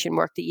prevention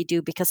work that you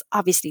do, because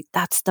obviously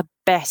that's the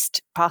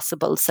best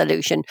possible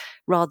solution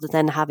rather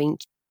than having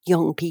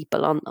young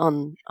people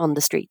on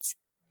the streets.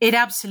 It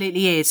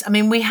absolutely is. I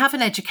mean, we have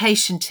an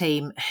education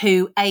team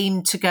who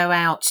aim to go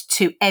out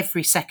to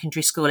every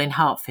secondary school in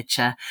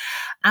Hertfordshire.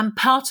 And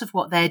part of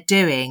what they're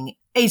doing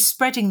is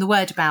spreading the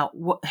word about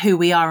who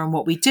we are and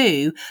what we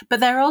do,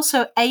 but they're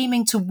also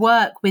aiming to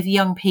work with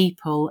young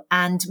people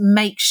and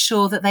make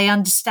sure that they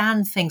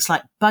understand things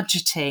like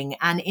budgeting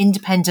and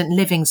independent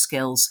living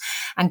skills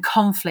and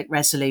conflict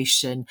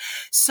resolution.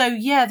 So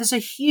yeah, there's a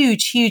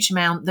huge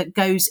amount that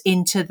goes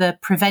into the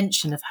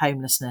prevention of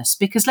homelessness,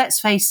 because let's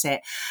face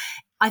it,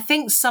 I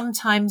think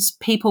sometimes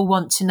people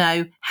want to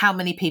know how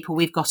many people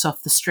we've got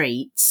off the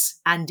streets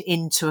and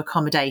into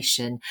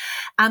accommodation.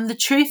 And the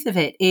truth of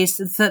it is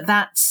that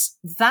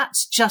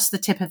that's just the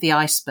tip of the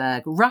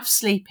iceberg. Rough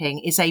sleeping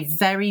is a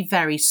very,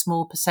 very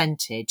small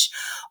percentage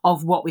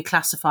of what we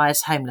classify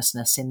as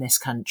homelessness in this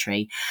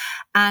country.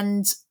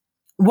 And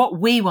what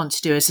we want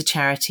to do as a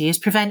charity is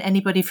prevent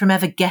anybody from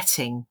ever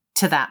getting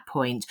to that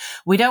point.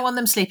 We don't want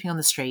them sleeping on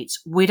the streets.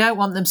 We don't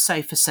want them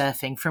sofa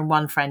surfing from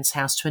one friend's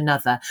house to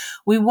another.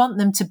 We want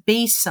them to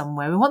be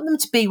somewhere. We want them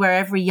to be where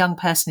every young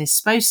person is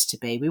supposed to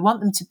be. We want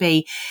them to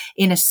be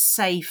in a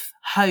safe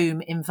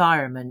home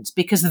environment,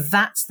 because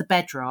that's the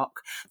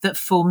bedrock that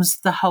forms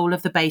the whole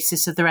of the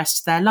basis of the rest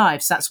of their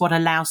lives. That's what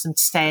allows them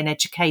to stay in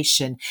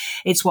education.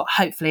 It's what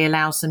hopefully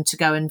allows them to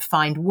go and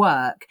find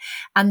work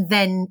and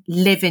then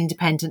live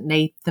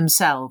independently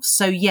themselves.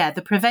 So yeah,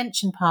 the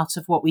prevention part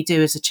of what we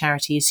do as a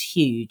charity is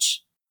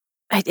huge.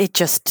 It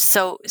just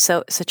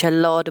such a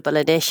laudable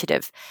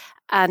initiative.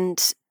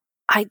 And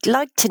I'd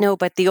like to know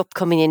about the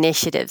upcoming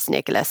initiatives,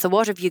 Nicola. So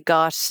what have you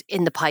got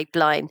in the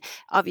pipeline?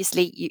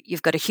 Obviously,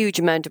 you've got a huge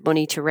amount of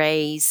money to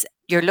raise.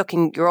 You're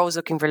always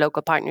looking for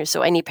local partners.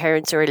 So any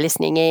parents who are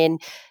listening in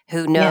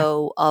who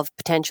know of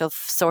potential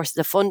sources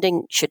of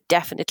funding should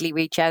definitely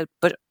reach out.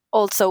 But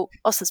also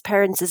us as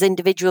parents, as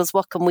individuals,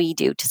 what can we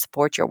do to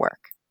support your work?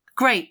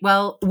 Great.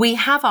 Well, we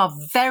have our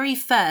very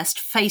first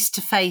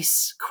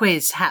face-to-face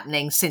quiz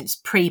happening since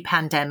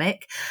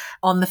pre-pandemic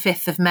on the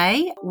 5th of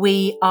May.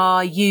 We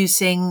are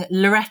using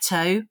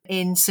Loretto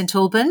in St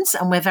Albans,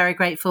 and we're very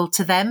grateful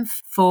to them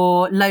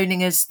for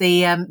loaning us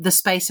the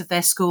space of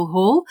their school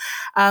hall.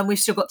 We've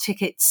still got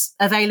tickets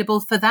available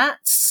for that,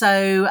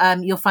 so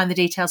you'll find the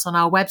details on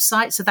our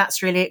website. So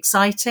that's really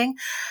exciting.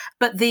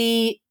 But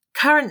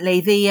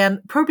currently,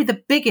 probably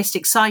the biggest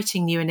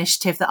exciting new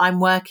initiative that I'm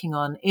working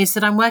on is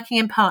that I'm working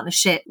in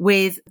partnership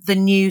with the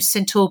new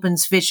St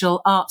Albans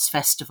Visual Arts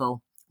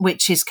Festival,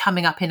 which is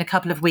coming up in a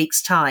couple of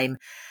weeks' time.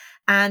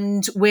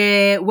 And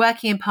we're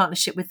working in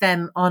partnership with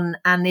them on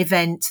an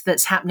event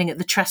that's happening at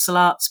the Trestle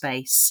Art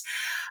Space,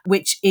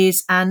 which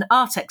is an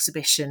art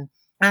exhibition.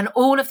 And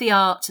all of the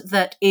art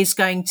that is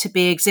going to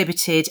be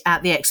exhibited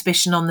at the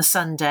exhibition on the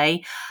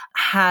Sunday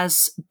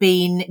has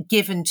been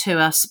given to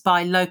us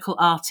by local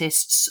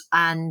artists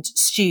and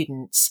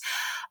students.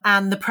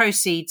 And the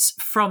proceeds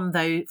from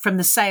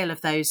the sale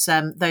of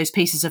those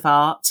pieces of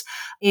art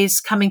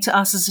is coming to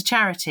us as a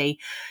charity.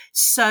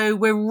 So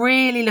we're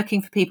really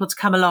looking for people to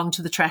come along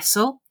to the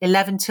trestle,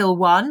 11 till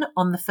 1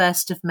 on the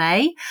 1st of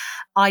May,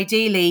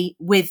 ideally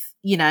with,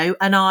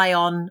 an eye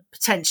on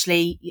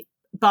potentially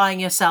buying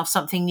yourself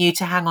something new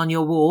to hang on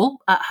your wall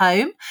at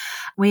home.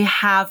 We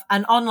have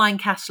an online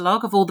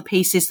catalogue of all the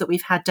pieces that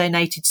we've had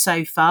donated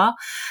so far.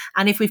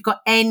 And if we've got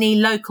any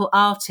local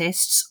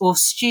artists or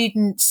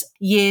students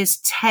years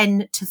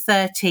 10 to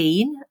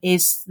 13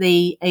 is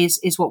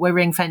what we're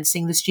ring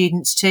fencing the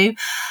students to.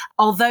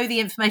 Although the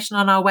information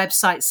on our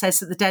website says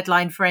that the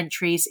deadline for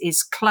entries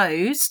is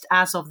closed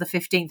as of the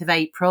 15th of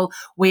April,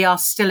 we are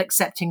still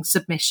accepting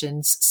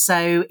submissions.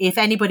 So if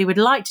anybody would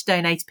like to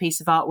donate a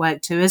piece of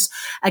artwork to us,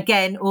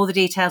 again, all the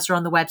details are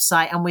on the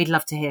website and we'd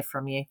love to hear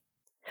from you.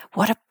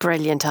 What a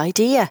brilliant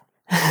idea.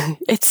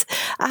 It's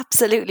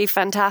absolutely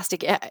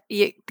fantastic.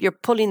 You're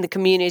pulling the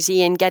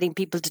community in, getting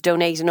people to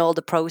donate and all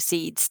the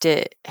proceeds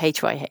to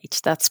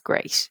HYH. That's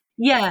great.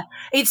 Yeah,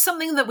 it's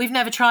something that we've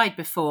never tried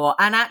before.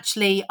 And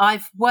actually,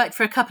 I've worked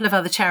for a couple of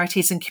other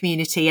charities and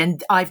community,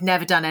 and I've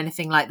never done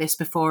anything like this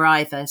before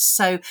either.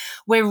 So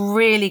we're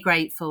really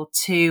grateful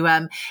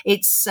to,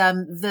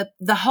 the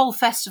whole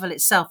festival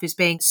itself is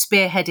being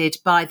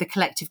spearheaded by the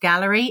Collective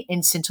Gallery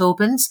in St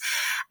Albans,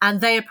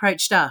 and they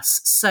approached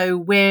us. So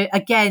we're,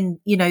 again,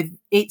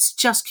 it's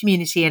just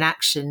community in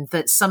action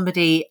that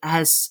somebody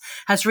has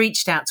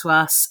reached out to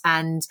us,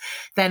 and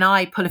then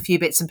I pull a few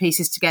bits and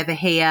pieces together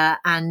here,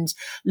 and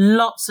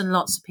lots and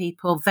lots of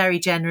people very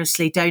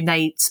generously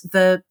donate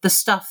the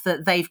stuff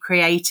that they've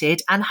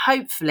created, and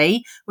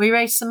hopefully we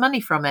raise some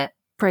money from it.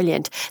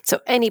 Brilliant.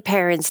 So any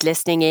parents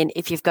listening in,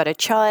 if you've got a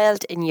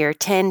child in year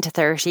 10 to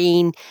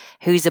 13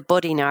 who's a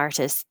budding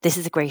artist, this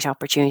is a great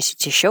opportunity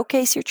to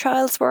showcase your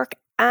child's work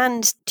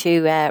and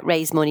to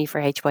raise money for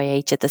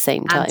HYH at the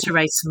same time. And to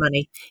raise some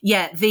money.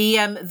 Yeah,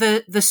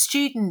 the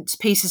student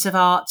pieces of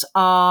art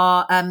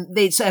are,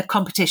 it's a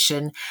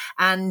competition,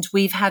 and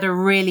we've had a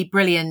really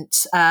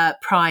brilliant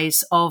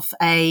prize of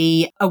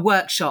a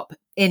workshop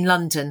in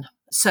London.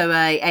 So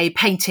a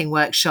painting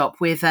workshop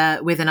with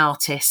an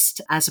artist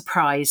as a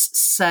prize.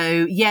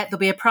 So yeah, there'll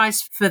be a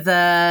prize for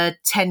the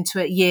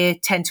year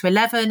 10 to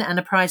 11 and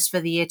a prize for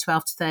the year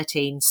 12 to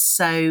 13.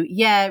 So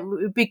yeah, it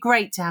would be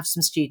great to have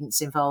some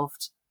students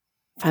involved.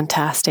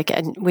 Fantastic.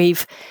 And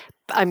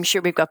I'm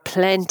sure we've got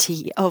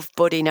plenty of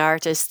budding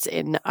artists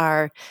in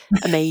our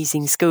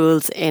amazing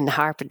schools in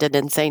Harpenden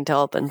and St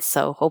Albans.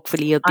 So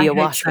hopefully you'll be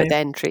awash with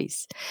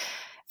entries.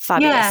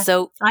 Fabulous. Yeah,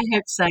 so I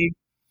hope so.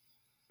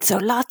 So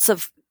lots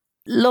of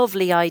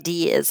lovely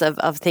ideas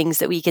of things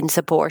that we can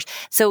support.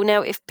 So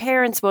now if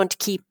parents want to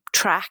keep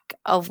track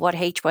of what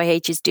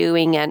HYH is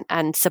doing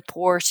and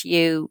support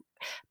you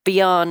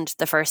beyond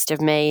the 1st of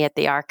May at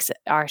the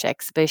art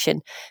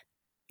exhibition,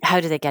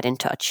 how do they get in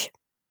touch?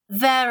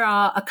 There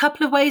are a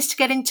couple of ways to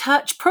get in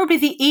touch. Probably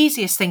the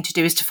easiest thing to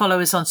do is to follow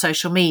us on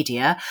social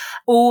media.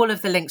 All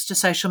of the links to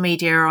social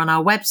media are on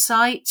our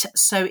website.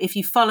 So if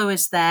you follow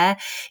us there,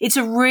 it's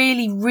a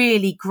really,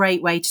 really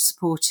great way to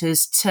support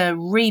us, to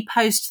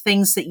repost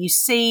things that you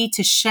see,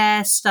 to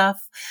share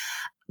stuff,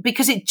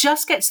 because it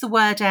just gets the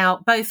word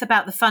out both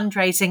about the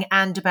fundraising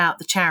and about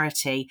the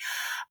charity.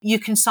 You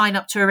can sign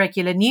up to a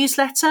regular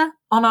newsletter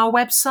on our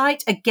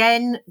website.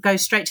 Again, go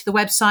straight to the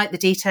website. The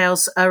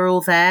details are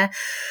all there.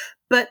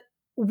 But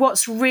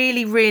what's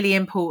really, really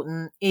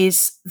important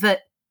is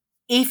that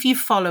if you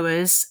follow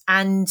us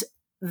and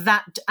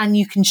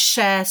you can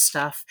share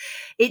stuff,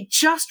 it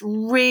just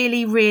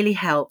really, really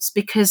helps,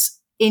 because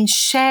in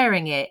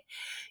sharing it,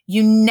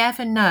 you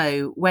never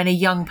know when a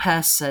young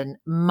person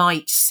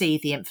might see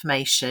the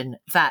information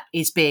that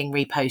is being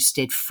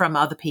reposted from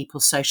other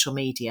people's social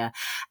media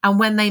and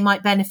when they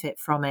might benefit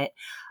from it.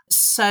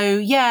 So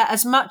yeah,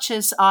 as much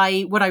as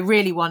what I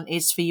really want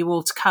is for you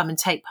all to come and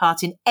take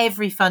part in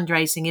every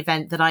fundraising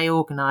event that I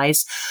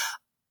organise.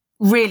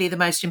 Really, the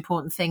most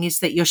important thing is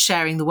that you're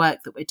sharing the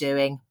work that we're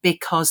doing,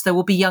 because there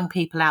will be young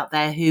people out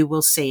there who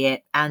will see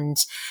it and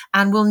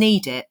will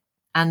need it.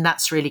 And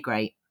that's really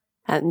great.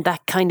 And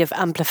that kind of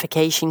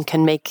amplification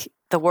can make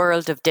the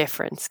world of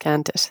difference,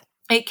 can't it?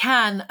 It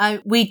can.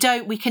 We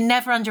can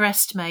never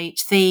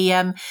underestimate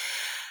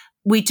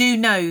we do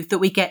know that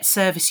we get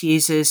service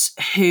users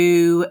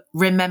who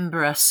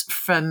remember us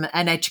from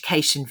an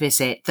education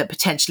visit that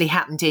potentially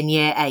happened in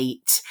year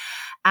 8.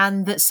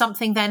 And that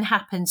something then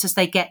happens as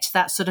they get to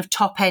that sort of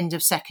top end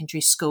of secondary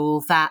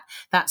school, that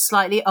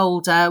slightly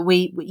older.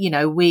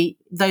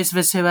 Those of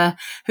us who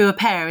are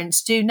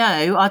parents do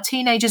know our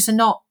teenagers are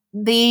not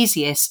the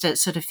easiest at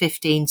sort of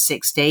 15,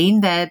 16.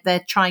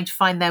 They're trying to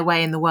find their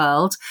way in the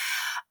world.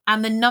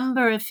 And the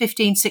number of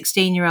 15,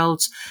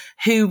 16-year-olds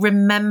who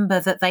remember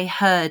that they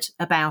heard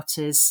about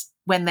us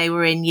when they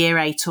were in year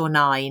 8 or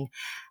 9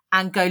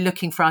 and go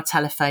looking for our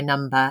telephone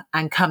number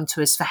and come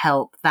to us for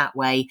help that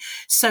way.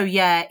 So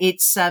yeah,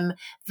 it's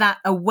that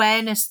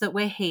awareness that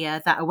we're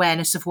here, that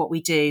awareness of what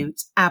we do,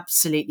 it's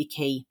absolutely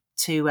key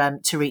to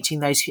reaching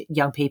those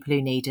young people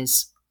who need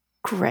us.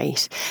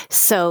 Great.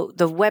 So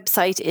the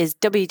website is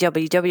www.hyh.org.uk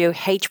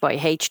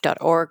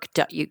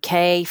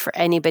for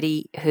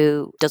anybody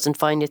who doesn't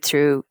find it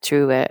through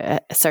a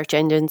search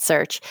engine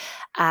search.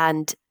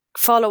 And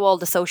follow all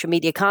the social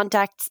media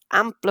contacts,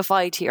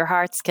 amplify to your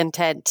heart's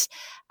content,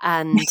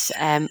 and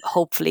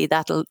hopefully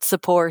that'll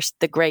support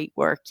the great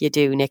work you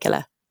do,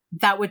 Nicola.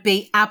 That would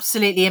be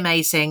absolutely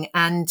amazing,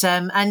 and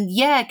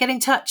yeah, get in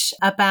touch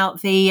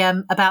about the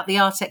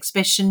art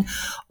exhibition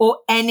or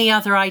any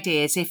other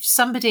ideas. If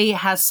somebody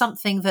has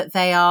something that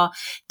they are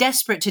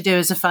desperate to do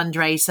as a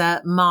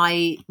fundraiser,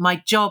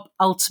 my job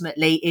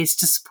ultimately is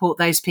to support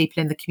those people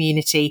in the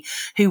community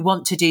who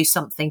want to do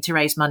something to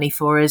raise money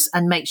for us,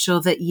 and make sure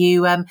that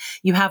you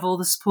have all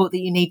the support that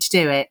you need to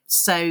do it.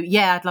 So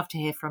yeah, I'd love to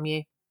hear from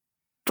you.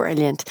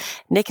 Brilliant.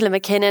 Nicola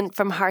McKinnon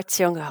from Herts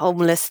Young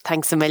Homeless,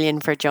 thanks a million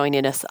for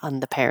joining us on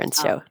The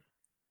Parents Show.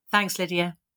 Thanks, Lydia.